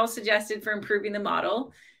that you all suggested for improving the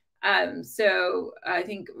model. So I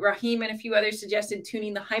think Rahim and a few others suggested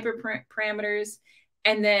tuning the hyperparameters.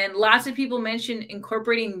 And then lots of people mentioned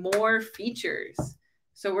incorporating more features.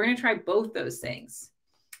 So we're going to try both those things.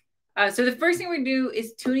 So the first thing we're going to do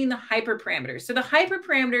is tuning the hyperparameters. So the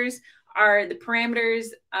hyperparameters are the parameters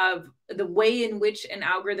of the way in which an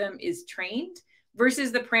algorithm is trained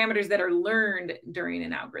versus the parameters that are learned during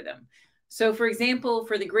an algorithm. So for example,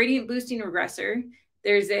 for the gradient boosting regressor,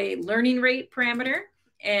 there's a learning rate parameter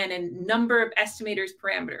and a number of estimators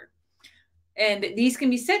parameter. And these can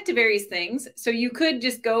be set to various things. So you could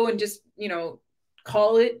just go and just,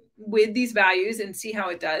 call it with these values and see how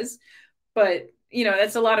it does. But,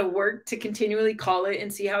 that's a lot of work to continually call it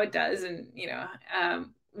and see how it does. And,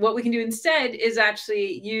 what we can do instead is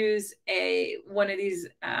actually use one of these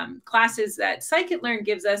classes that scikit-learn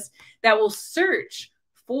gives us that will search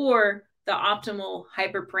for the optimal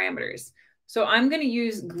hyperparameters. So I'm going to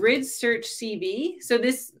use grid search CB. So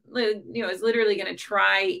this, is literally going to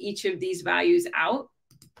try each of these values out,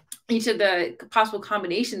 each of the possible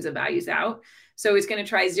combinations of values out. So it's going to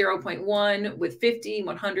try 0.1 with 50,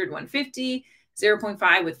 100, 150,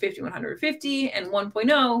 0.5 with 50, 100, 150, and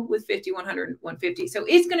 1.0 with 50, 100, 150. So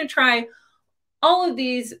it's going to try all of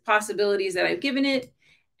these possibilities that I've given it.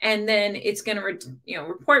 And then it's going to,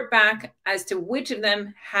 report back as to which of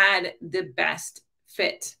them had the best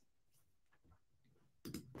fit.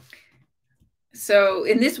 So,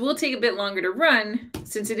 and this will take a bit longer to run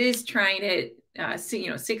since it is trying it,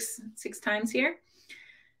 six times here.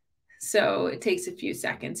 So it takes a few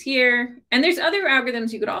seconds here. And there's other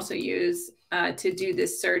algorithms you could also use to do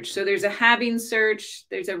this search. So there's a halving search,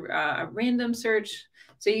 there's a random search.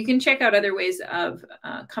 So you can check out other ways of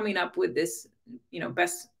coming up with this,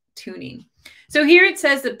 best tuning. So here it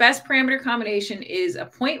says the best parameter combination is a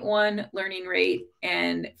 0.1 learning rate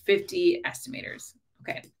and 50 estimators.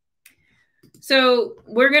 Okay. So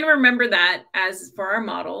we're going to remember that as for our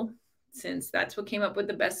model, since that's what came up with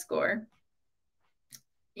the best score.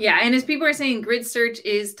 Yeah, and as people are saying, grid search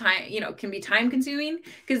is time, can be time consuming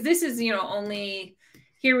because this is, only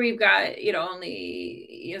here we've got,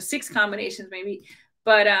 only, 6 combinations maybe.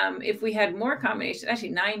 But if we had more combinations, actually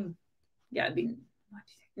 9, yeah, it'd be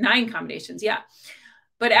 9 combinations, yeah.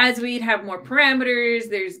 But as we'd have more parameters,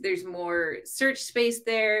 there's more search space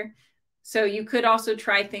there. So you could also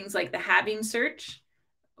try things like the halving search,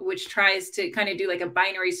 which tries to kind of do like a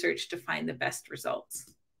binary search to find the best results.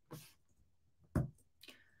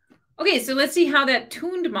 Okay, so let's see how that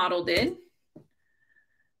tuned model did.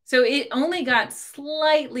 So it only got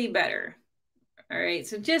slightly better. All right,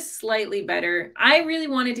 so just slightly better. I really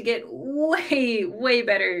wanted to get way, way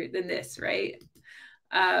better than this, right?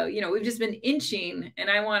 We've just been inching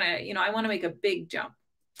and I want to make a big jump.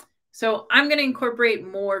 So I'm going to incorporate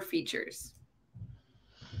more features.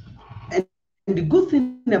 And the good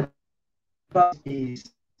thing about it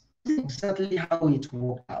is exactly how it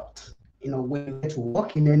worked out. When you get to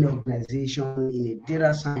work in any organization, in a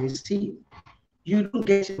data science team, you don't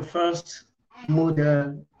get your first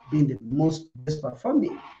model being the most best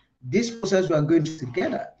performing. This process we are going through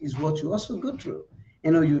together is what you also go through.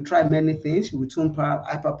 You try many things. You will tune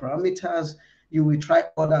hyperparameters. You will try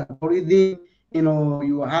other algorithms.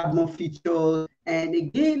 you add more features and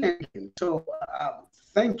again and again. So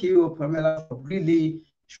thank you, Pamela, for really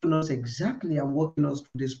showing us exactly and walking us through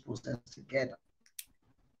this process together.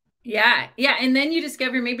 Yeah. And then you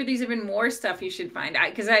discover maybe there's even more stuff you should find.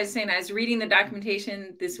 Because I was saying, I was reading the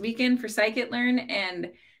documentation this weekend for Scikit-learn,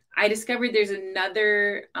 and I discovered there's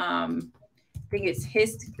another, I think it's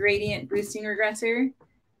HIST gradient boosting regressor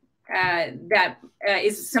that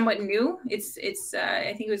is somewhat new. It's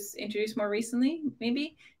I think it was introduced more recently,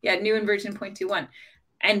 maybe. Yeah, new in version 0.21.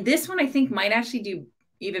 And this one I think might actually do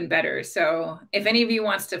even better. So if any of you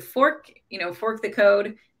wants to fork the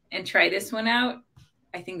code and try this one out,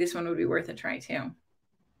 I think this one would be worth a try too.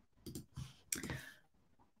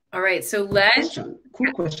 All right, so let's...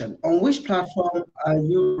 Cool question. On which platform are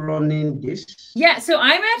you running this? Yeah, so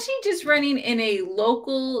I'm actually just running in a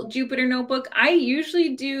local Jupyter notebook. I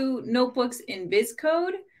usually do notebooks in VS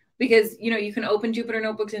Code because, you can open Jupyter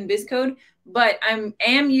notebooks in VS Code, but I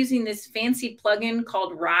am using this fancy plugin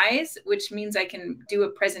called Rise, which means I can do a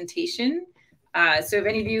presentation. So if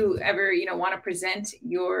any of you ever, want to present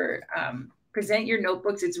your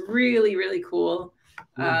notebooks, it's really, really cool.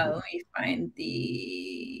 Let me find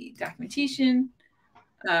the documentation.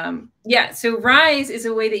 Yeah, so Rise is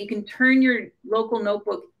a way that you can turn your local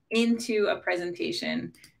notebook into a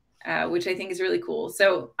presentation, which I think is really cool.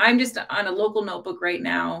 So I'm just on a local notebook right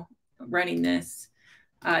now running this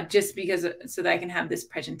just because so that I can have this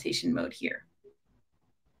presentation mode here.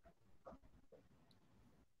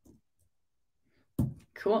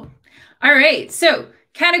 Cool. All right, so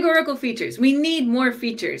categorical features. We need more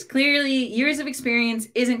features. Clearly, years of experience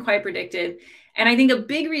isn't quite predictive. And I think a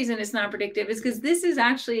big reason it's not predictive is because this is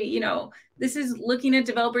actually, this is looking at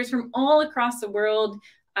developers from all across the world,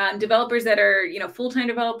 developers that are, full-time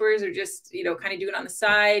developers or just, kind of do it on the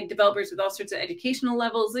side, developers with all sorts of educational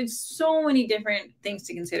levels. There's so many different things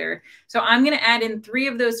to consider. So I'm going to add in 3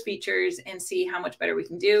 of those features and see how much better we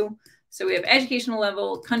can do. So we have educational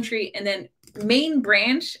level, country, and then main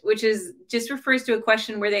branch, which is just refers to a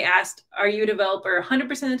question where they asked, are you a developer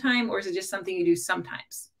 100% of the time, or is it just something you do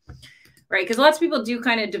sometimes? Right? Because lots of people do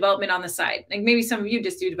kind of development on the side. Like maybe some of you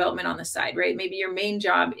just do development on the side, right? Maybe your main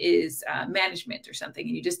job is management or something,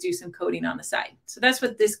 and you just do some coding on the side. So that's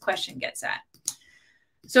what this question gets at.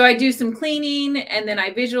 So I do some cleaning, and then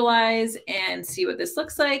I visualize and see what this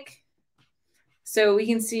looks like. So we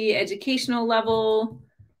can see educational level,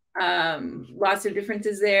 lots of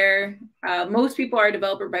differences there. Most people are a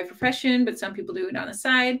developer by profession, but some people do it on the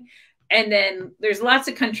side. And then there's lots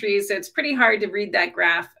of countries, so it's pretty hard to read that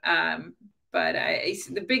graph. But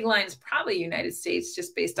the big line is probably United States,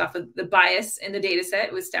 just based off of the bias in the data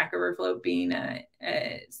set, with Stack Overflow being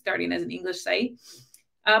starting as an English site.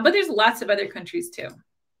 But there's lots of other countries too.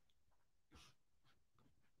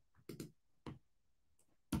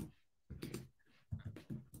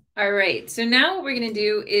 All right, so now what we're going to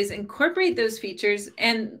do is incorporate those features.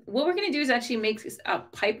 And what we're going to do is actually make a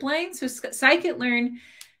pipeline. So Scikit-learn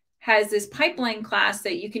has this pipeline class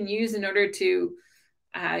that you can use in order to,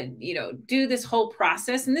 do this whole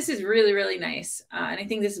process. And this is really, really nice. And I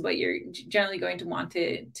think this is what you're generally going to want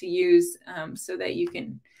to use so that you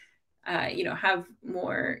can, have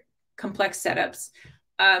more complex setups.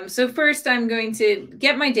 So first I'm going to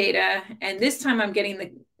get my data, and this time I'm getting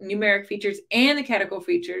the numeric features and the categorical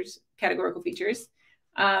features.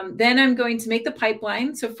 Then I'm going to make the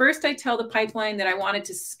pipeline. So first I tell the pipeline that I wanted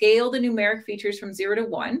to scale the numeric features from 0 to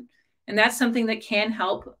 1. And that's something that can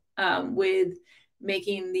help with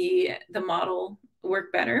making the model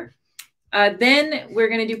work better. Then we're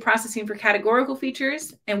going to do processing for categorical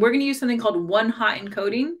features. And we're going to use something called one-hot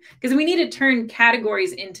encoding, because we need to turn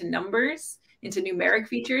categories into numbers, into numeric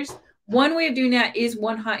features. One way of doing that is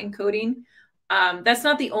one-hot encoding. That's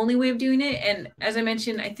not the only way of doing it. And as I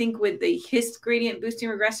mentioned, I think with the HIST gradient boosting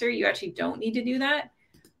regressor, you actually don't need to do that.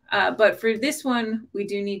 But for this one, we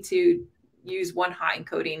do need to use one-hot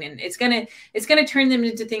encoding, and it's gonna turn them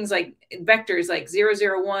into things like vectors like 0,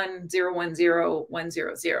 0, 1, 0, 1, 0, 1,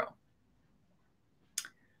 0, 0.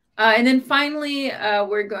 And then finally,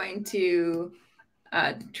 we're going to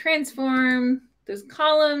transform those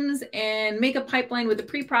columns and make a pipeline with the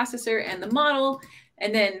preprocessor and the model,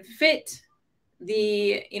 and then fit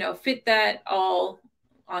that all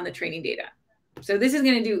on the training data. So this is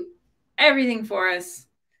going to do everything for us.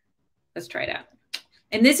 Let's try it out.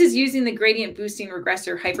 And this is using the gradient boosting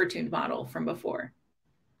regressor hypertuned model from before.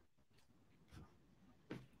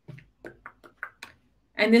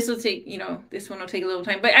 And this will take, this one will take a little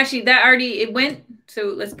time, but actually it went. So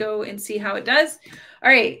let's go and see how it does. All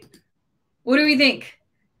right. What do we think?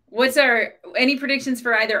 what's any predictions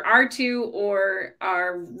for either R2 or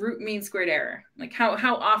our root mean squared error? Like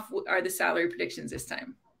how off are the salary predictions this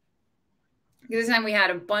time? This time we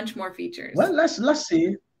had a bunch more features. Well, let's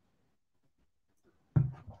see.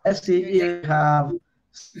 Let's see if we have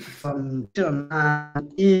some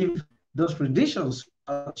and if those predictions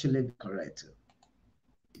are actually correct.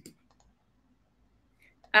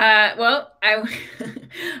 Well,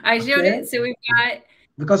 I showed it. So we've got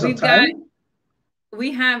because of time.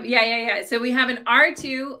 We have yeah. So we have an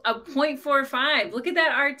R2 of 0.45. Look at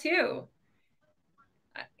that R2.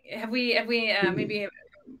 Have we maybe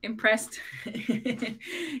impressed?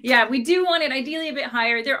 Yeah, we do want it ideally a bit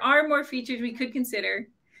higher. There are more features we could consider.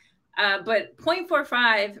 But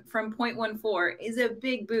 0.45 from 0.14 is a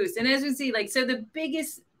big boost. And as we see, like, so the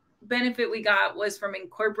biggest benefit we got was from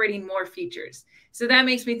incorporating more features. So that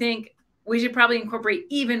makes me think we should probably incorporate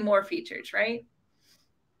even more features, right?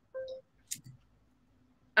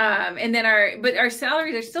 And then our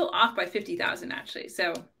salaries are still off by 50,000 actually.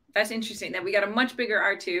 So that's interesting that we got a much bigger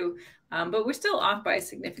R2, but we're still off by a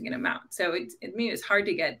significant amount. So it means it's hard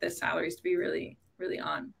to get the salaries to be really, really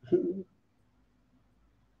on.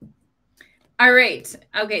 All right.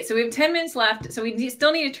 Okay. So we have 10 minutes left. So we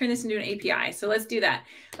still need to turn this into an API. So let's do that.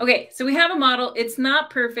 Okay. So we have a model. It's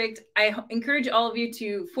not perfect. I encourage all of you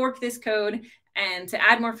to fork this code and to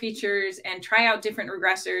add more features and try out different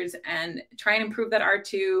regressors and try and improve that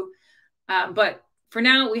R2. But for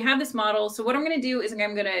now, we have this model. So what I'm going to do is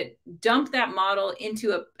I'm going to dump that model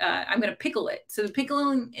into I'm going to pickle it. So the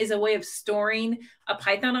pickling is a way of storing a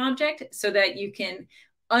Python object so that you can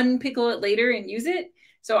unpickle it later and use it.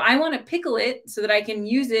 So I want to pickle it so that I can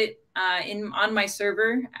use it on my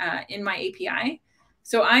server in my API.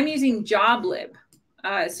 So I'm using joblib.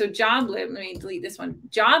 So joblib, let me delete this one.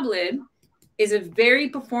 Joblib is a very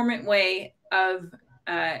performant way of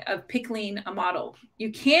pickling a model.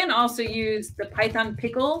 You can also use the Python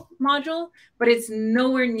pickle module, but it's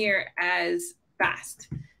nowhere near as fast.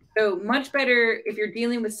 So much better if you're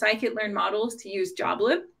dealing with scikit-learn models to use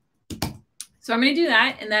joblib. So I'm going to do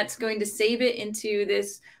that, and that's going to save it into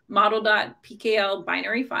this model.pkl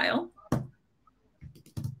binary file.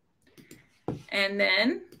 And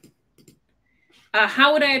then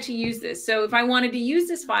how would I actually use this? So if I wanted to use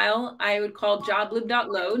this file, I would call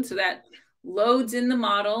joblib.load. So that loads in the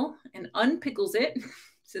model and unpickles it.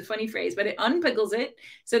 It's a funny phrase, but it unpickles it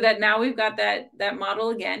so that now we've got that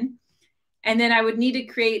model again. And then I would need to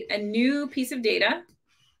create a new piece of data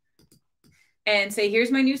and say,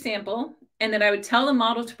 here's my new sample. And then I would tell the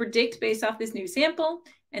model to predict based off this new sample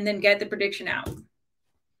and then get the prediction out.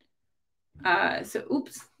 So,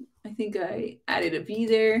 oops, I think I added a V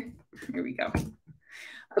there. Here we go.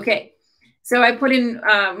 Okay, so I put in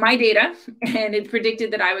my data and it predicted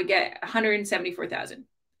that I would get 174,000.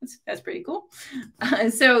 That's pretty cool.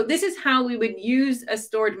 So this is how we would use a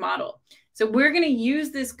stored model. So we're going to use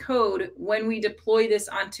this code when we deploy this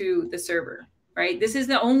onto the server, right? This is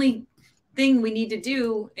the only thing we need to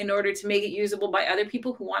do in order to make it usable by other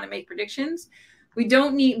people who want to make predictions. We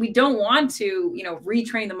don't want to,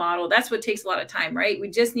 retrain the model. That's what takes a lot of time, right? We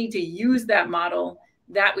just need to use that model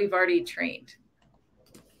that we've already trained.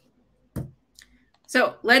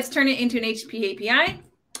 So let's turn it into an HTTP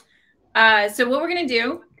API. So what we're going to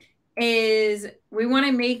do is we want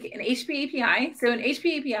to make an HTTP API. So an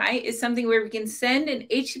HTTP API is something where we can send an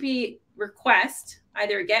HTTP request,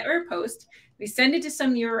 either a GET or a POST. We send it to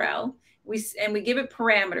some URL. And we give it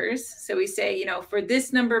parameters. So we say, for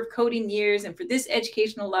this number of coding years and for this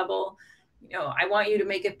educational level, I want you to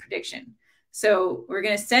make a prediction. So we're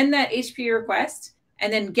going to send that HTTP request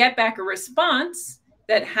and then get back a response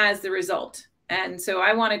that has the result. And so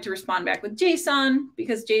I wanted to respond back with JSON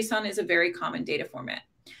because JSON is a very common data format.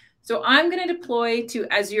 So I'm going to deploy to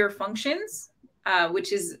Azure Functions,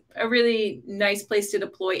 which is a really nice place to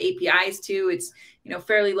deploy APIs to. It's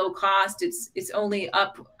fairly low cost. It's only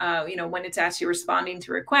up when it's actually responding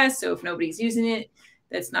to requests. So if nobody's using it,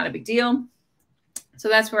 that's not a big deal. So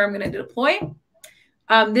that's where I'm going to deploy.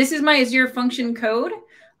 This is my Azure function code.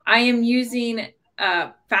 I am using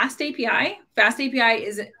Fast API. Fast API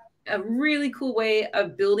is a really cool way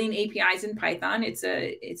of building APIs in Python. It's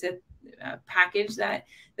a package that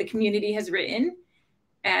the community has written.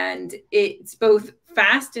 And it's both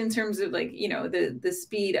fast in terms of the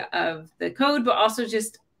speed of the code, but also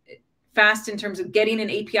just fast in terms of getting an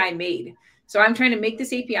API made. So I'm trying to make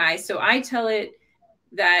this API. So I tell it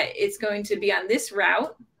that it's going to be on this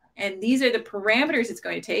route. And these are the parameters it's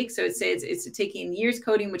going to take. So it says it's taking years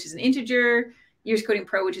coding, which is an integer, years coding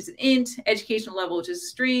pro, which is an int, educational level, which is a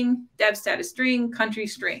string, dev status string, country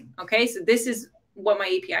string. Okay, so this is what my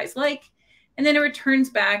API is like. And then it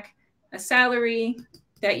returns back a salary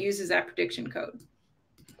that uses that prediction code.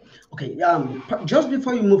 Okay, just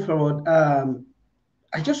before you move forward,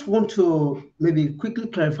 I just want to maybe quickly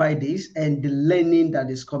clarify this and the learning that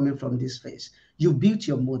is coming from this phase. You built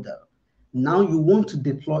your model. Now you want to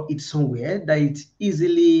deploy it somewhere that it's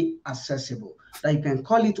easily accessible, that you can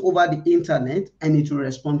call it over the internet and it will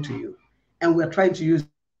respond to you. And we're trying to use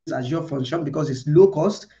Azure function because it's low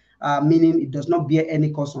cost, meaning it does not bear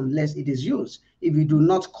any cost unless it is used. If you do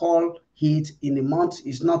not call it in a month,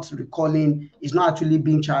 it's not recalling, it's not actually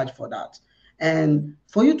being charged for that. And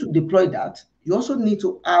for you to deploy that, you also need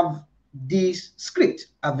to have this script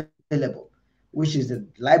available, which is the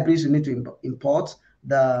libraries you need to import,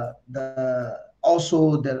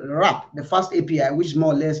 also the wrap, the fast API, which is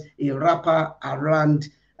more or less a wrapper around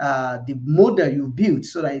the model you built,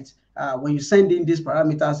 so that when you send in these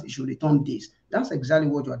parameters, it should return this. That's exactly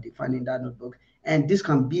what you are defining in that notebook. And this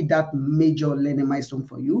can be that major learning milestone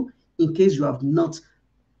for you in case you have not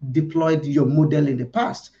deployed your model in the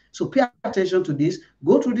past. So pay attention to this,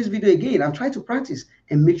 go through this video again and try to practice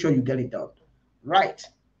and make sure you get it done. Right.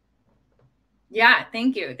 Yeah,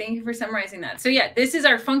 thank you. Thank you for summarizing that. So yeah, this is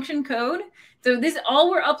our function code. So this, all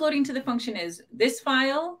we're uploading to the function is this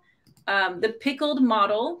file, the pickled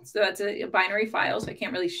model. So that's a binary file, so I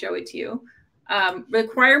can't really show it to you.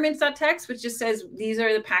 Requirements.txt, which just says these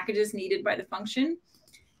are the packages needed by the function.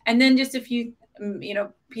 And then just a few,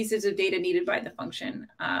 pieces of data needed by the function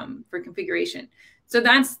for configuration. So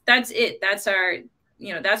that's it. That's our,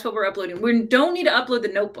 that's what we're uploading. We don't need to upload the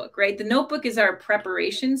notebook, right? The notebook is our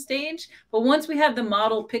preparation stage. But once we have the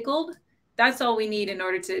model pickled, that's all we need in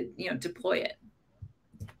order to, deploy it.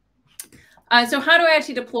 So how do I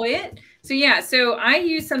actually deploy it? So yeah, so I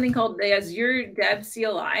use something called the Azure Dev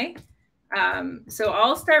CLI. So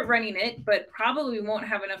I'll start running it, but probably won't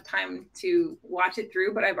have enough time to watch it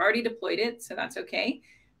through, but I've already deployed it, so that's okay.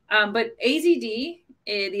 But AZD,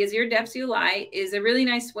 the Azure Dev CLI, is a really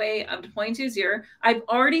nice way of deploying to Azure. I've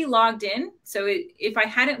already logged in, so if I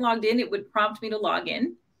hadn't logged in, it would prompt me to log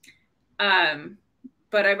in.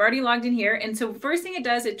 But I've already logged in here. And so first thing it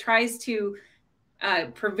does, it tries to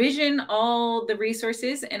provision all the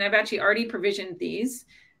resources, and I've actually already provisioned these.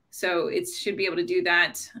 So it should be able to do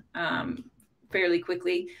that fairly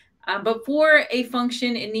quickly. But for a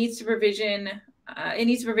function, it needs to provision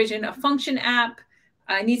a function app.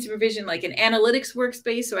 It needs to provision like an analytics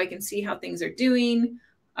workspace so I can see how things are doing.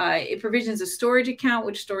 It provisions a storage account,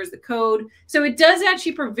 which stores the code. So it does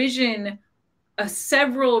actually provision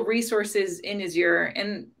several resources in Azure.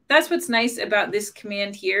 And that's what's nice about this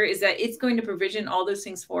command here, is that it's going to provision all those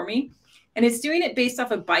things for me. And it's doing it based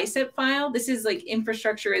off a bicep file. This is like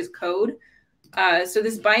infrastructure as code. So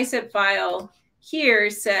this bicep file here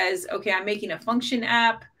says, okay, I'm making a function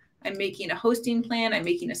app. I'm making a hosting plan. I'm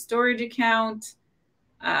making a storage account.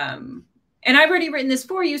 And I've already written this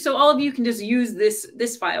for you. So all of you can just use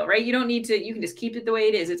this file, right? You don't need to, you can just keep it the way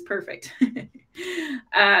it is. It's perfect.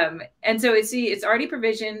 And so it's already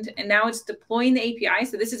provisioned, and now it's deploying the API.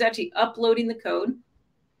 So this is actually uploading the code.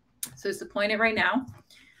 So it's deploying it right now.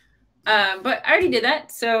 But I already did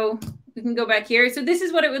that. So we can go back here. So this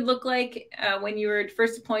is what it would look like when you were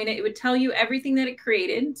first deploying it. It would tell you everything that it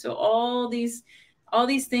created. So all these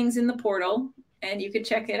things in the portal, and you could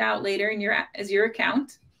check it out later in your Azure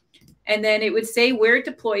account. And then it would say where it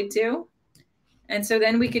deployed to. And so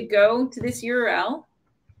then we could go to this URL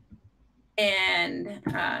and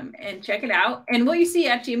check it out. And what you see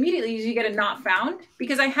actually immediately is you get a not found,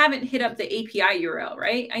 because I haven't hit up the API URL,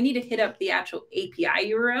 right? I need to hit up the actual API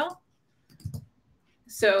URL.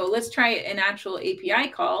 So let's try an actual API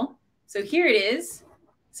call. So here it is.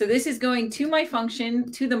 So this is going to my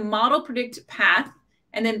function, to the model predict path,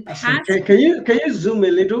 and then pass. Can you zoom a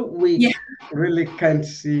little? We really can't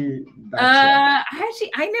see that.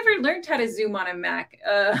 I never learned how to zoom on a Mac.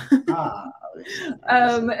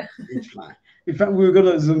 It's fine. In fact, we're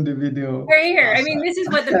gonna zoom the video. Right here. I mean, this is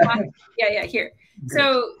what the here.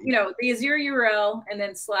 So, the Azure URL and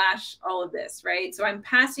then / all of this, right? So I'm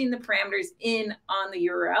passing the parameters in on the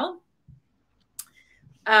URL.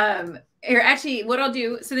 Here, actually, what I'll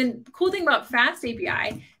do, so then the cool thing about Fast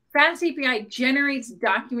API generates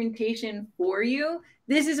documentation for you.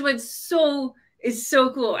 This is what's so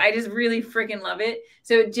cool. I just really freaking love it.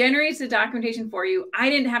 So it generates the documentation for you. I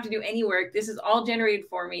didn't have to do any work. This is all generated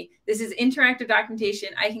for me. This is interactive documentation.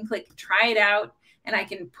 I can click try it out, and I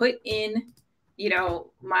can put in,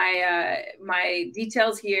 my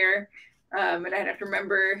details here. And I'd have to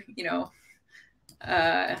remember,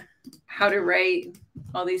 how to write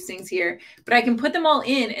all these things here. But I can put them all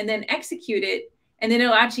in and then execute it. And then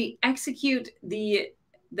it'll actually execute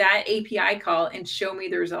that API call and show me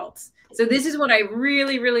the results. So this is what I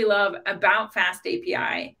really, really love about Fast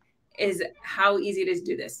API is how easy it is to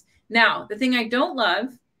do this. Now, the thing I don't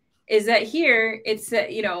love is that here it's,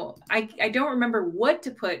 I don't remember what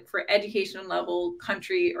to put for education level,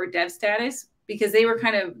 country, or dev status because they were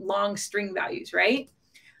kind of long string values, right?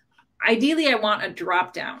 Ideally, I want a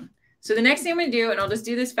drop down. So the next thing I'm going to do, and I'll just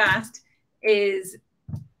do this fast, is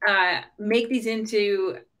make these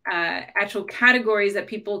into actual categories that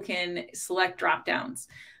people can select drop downs.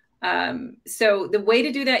 So the way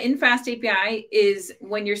to do that in Fast API is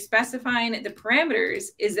when you're specifying the parameters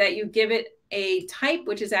is that you give it a type,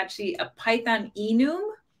 which is actually a Python enum.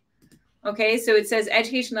 Okay, so it says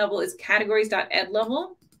education level is categories.ed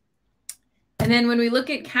level. And then when we look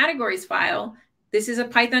at categories file, this is a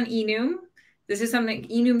Python enum. This is something,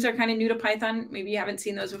 enums are kind of new to Python. Maybe you haven't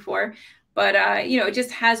seen those before, but it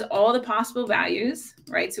just has all the possible values,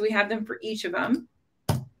 right? So we have them for each of them.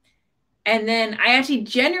 And then I actually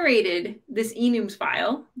generated this enums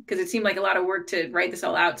file because it seemed like a lot of work to write this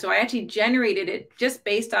all out. So I actually generated it just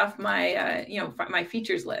based off my, my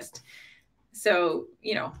features list. So,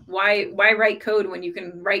 why write code when you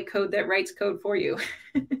can write code that writes code for you?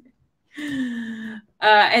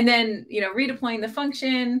 And then, redeploying the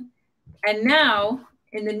function. And now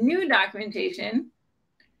in the new documentation,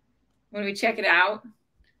 when we check it out,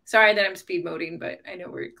 sorry that I'm speed moding, but I know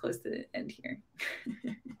we're close to the end here.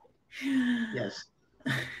 Yes.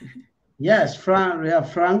 Yes,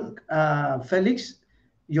 Frank, Felix,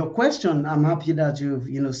 your question, I'm happy that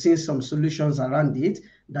you've seen some solutions around it,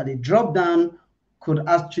 that a drop down could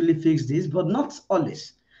actually fix this, but not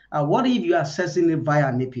always. What if you are accessing it via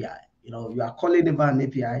an API? You are calling it via an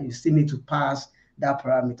API, you still need to pass that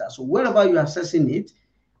parameter. So wherever you're accessing it,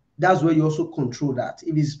 that's where you also control that.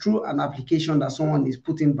 If it's through an application that someone is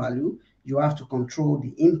putting value, you have to control the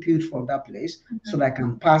input from that place so that I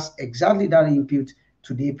can pass exactly that input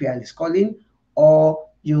to the API is calling, or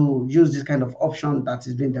you use this kind of option that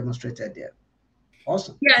is being demonstrated there.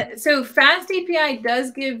 Awesome. Yeah, so Fast API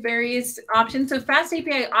does give various options. So Fast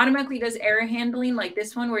API automatically does error handling like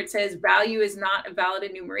this one where it says value is not a valid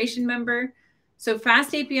enumeration member. So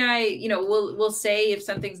Fast API, will say if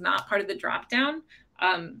something's not part of the dropdown.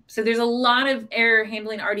 So there's a lot of error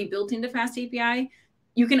handling already built into Fast API.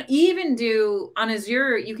 You can even do on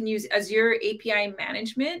Azure, you can use Azure API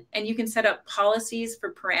management and you can set up policies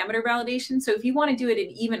for parameter validation. So if you want to do it at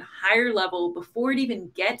an even higher level before it even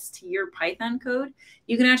gets to your Python code,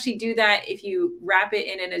 you can actually do that if you wrap it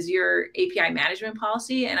in an Azure API management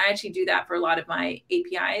policy. And I actually do that for a lot of my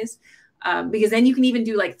APIs because then you can even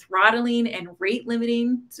do like throttling and rate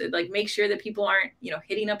limiting to like make sure that people aren't,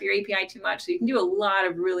 hitting up your API too much. So you can do a lot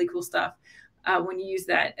of really cool stuff when you use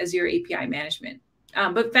that Azure API management.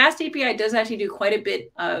 But Fast API does actually do quite a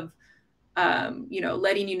bit of,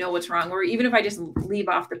 letting you know what's wrong. Or even if I just leave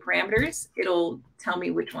off the parameters, it'll tell me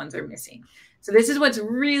which ones are missing. So this is what's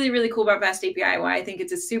really, really cool about Fast API, why I think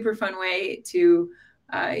it's a super fun way to,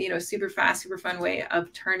 super fast, super fun way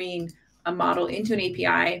of turning a model into an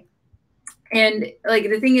API. And like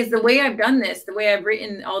the thing is, the way I've done this, the way I've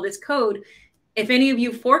written all this code, if any of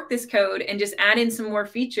you fork this code and just add in some more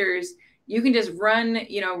features, you can just run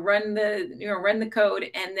the code,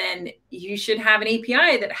 and then you should have an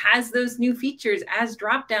API that has those new features as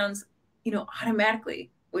dropdowns, automatically,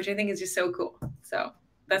 which I think is just so cool. So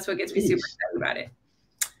that's what gets me super excited about it.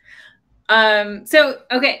 So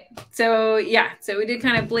we did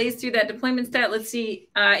kind of blaze through that deployment stat. Let's see,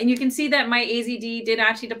 and you can see that my AZD did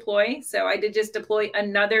actually deploy. So I did just deploy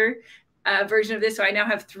another version of this. So I now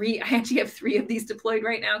have three. I actually have 3 of these deployed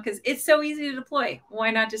right now because it's so easy to deploy.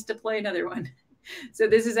 Why not just deploy another one? So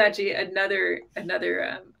this is actually another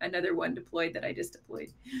one deployed that I just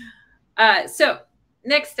deployed. So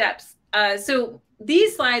next steps. So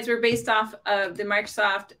these slides were based off of the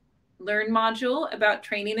Microsoft Learn module about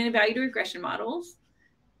training and evaluating regression models.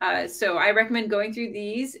 So I recommend going through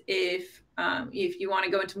these if you want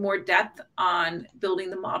to go into more depth on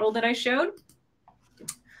building the model that I showed.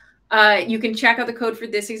 You can check out the code for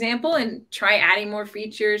this example and try adding more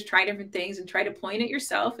features, try different things, and try deploying it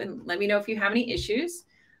yourself. And let me know if you have any issues.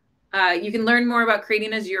 You can learn more about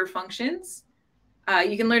creating Azure functions.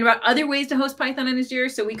 You can learn about other ways to host Python in Azure.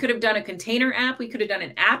 So we could have done a container app. We could have done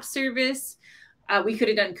an app service. We could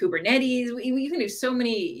have done Kubernetes. You can do so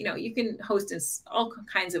many, you can host in all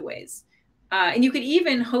kinds of ways. And you could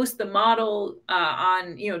even host the model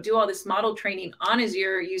do all this model training on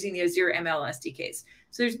Azure using the Azure ML SDKs.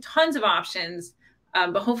 So there's tons of options,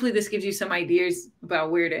 but hopefully this gives you some ideas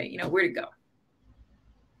about where to go.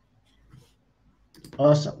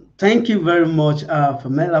 Awesome. Thank you very much,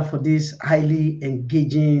 Pamela, for this highly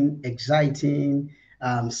engaging, exciting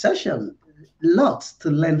session. lots to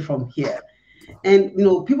learn from here. And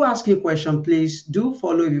people asking question, please do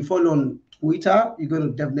follow. If you follow on Twitter, you're going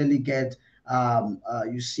to definitely get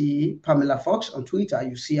you see Pamela Fox on Twitter.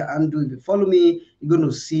 You see Andrew. If you follow me, you're going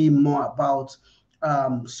to see more about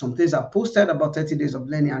some things I posted about 30 days of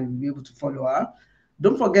learning, and you'll be able to follow her.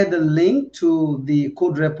 Don't forget the link to the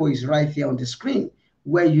code repo is right here on the screen,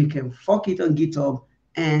 where you can fork it on GitHub.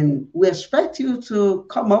 And we expect you to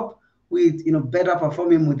come up with better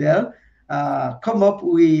performing model, come up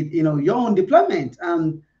with your own deployment.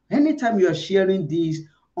 And anytime you are sharing these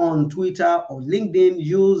on Twitter or LinkedIn,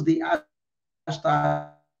 use the hashtag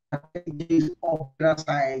of data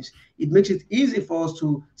science. It makes it easy for us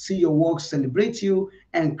to see your work, celebrate you,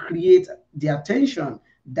 and create the attention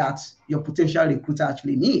that your potential recruiter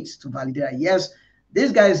actually needs to validate. Yes,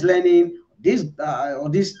 this guy is learning, this or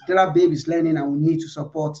this data babe is learning, and we need to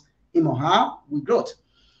support him or her with growth.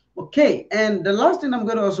 Okay, and the last thing I'm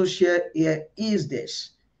going to also share here is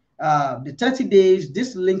this. The 30 days,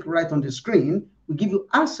 this link right on the screen will give you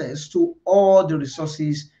access to all the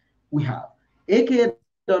resources we have.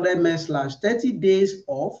 aka.ms/30 days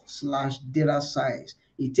of/data science.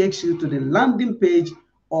 It takes you to the landing page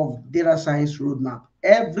of data science roadmap.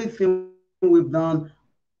 Everything we've done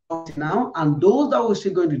up to now, and those that we're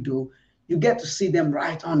still going to do, you get to see them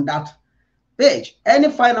right on that page. Any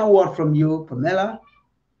final word from you, Pamela?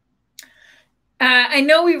 I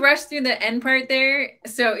know we rushed through the end part there.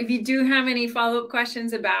 So if you do have any follow-up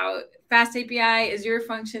questions about Fast API, Azure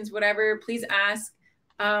functions, whatever, please ask.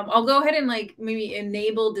 I'll go ahead and maybe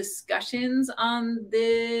enable discussions on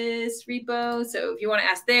this repo. So if you want to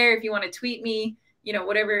ask there, if you want to tweet me,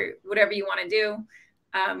 whatever you want to do,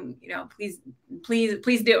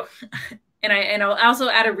 please do. and I'll also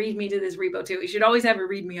add a README to this repo too. You should always have a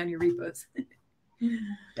README on your repos.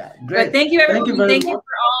 Yeah, great. But thank you, everyone. Thank you for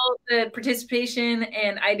all the participation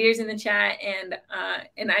and ideas in the chat. And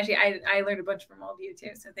actually, I learned a bunch from all of you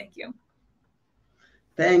too. So thank you.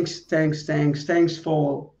 Thanks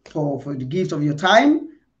for the gift of your time.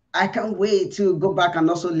 I can't wait to go back and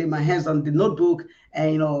also lay my hands on the notebook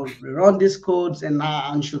and run these codes and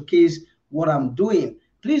showcase what I'm doing.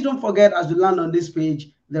 Please don't forget, as you land on this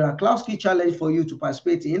page, there are Cloud Skill Challenge for you to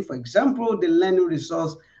participate in. For example, the learning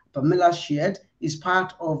resource Pamela shared is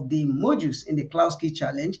part of the modules in the Cloud Skill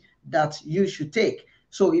Challenge that you should take.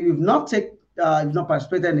 So if you've not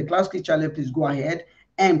participated in the Cloud Skill Challenge, please go ahead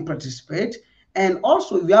and participate. And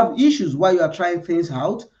also, if you have issues while you are trying things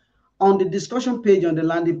out, on the discussion page, on the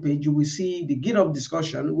landing page, you will see the GitHub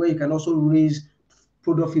discussion where you can also raise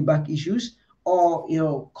product feedback issues, or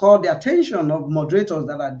call the attention of moderators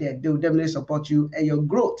that are there. They will definitely support you and your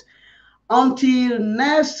growth. Until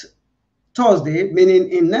next Thursday, meaning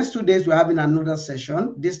in next 2 days, we're having another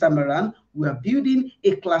session. This time around, we are building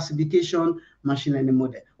a classification machine learning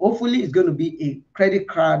model. Hopefully, it's going to be a credit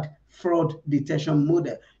card fraud detection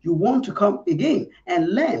model. You want to come again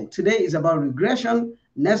and learn. Today is about regression.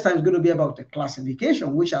 Next time is going to be about the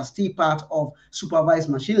classification, which are still part of supervised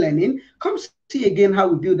machine learning. Come see again how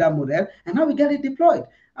we build that model and how we get it deployed.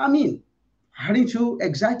 I mean, aren't you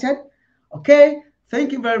excited? Okay.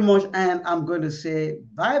 Thank you very much. And I'm going to say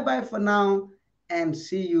bye-bye for now and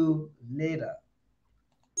see you later.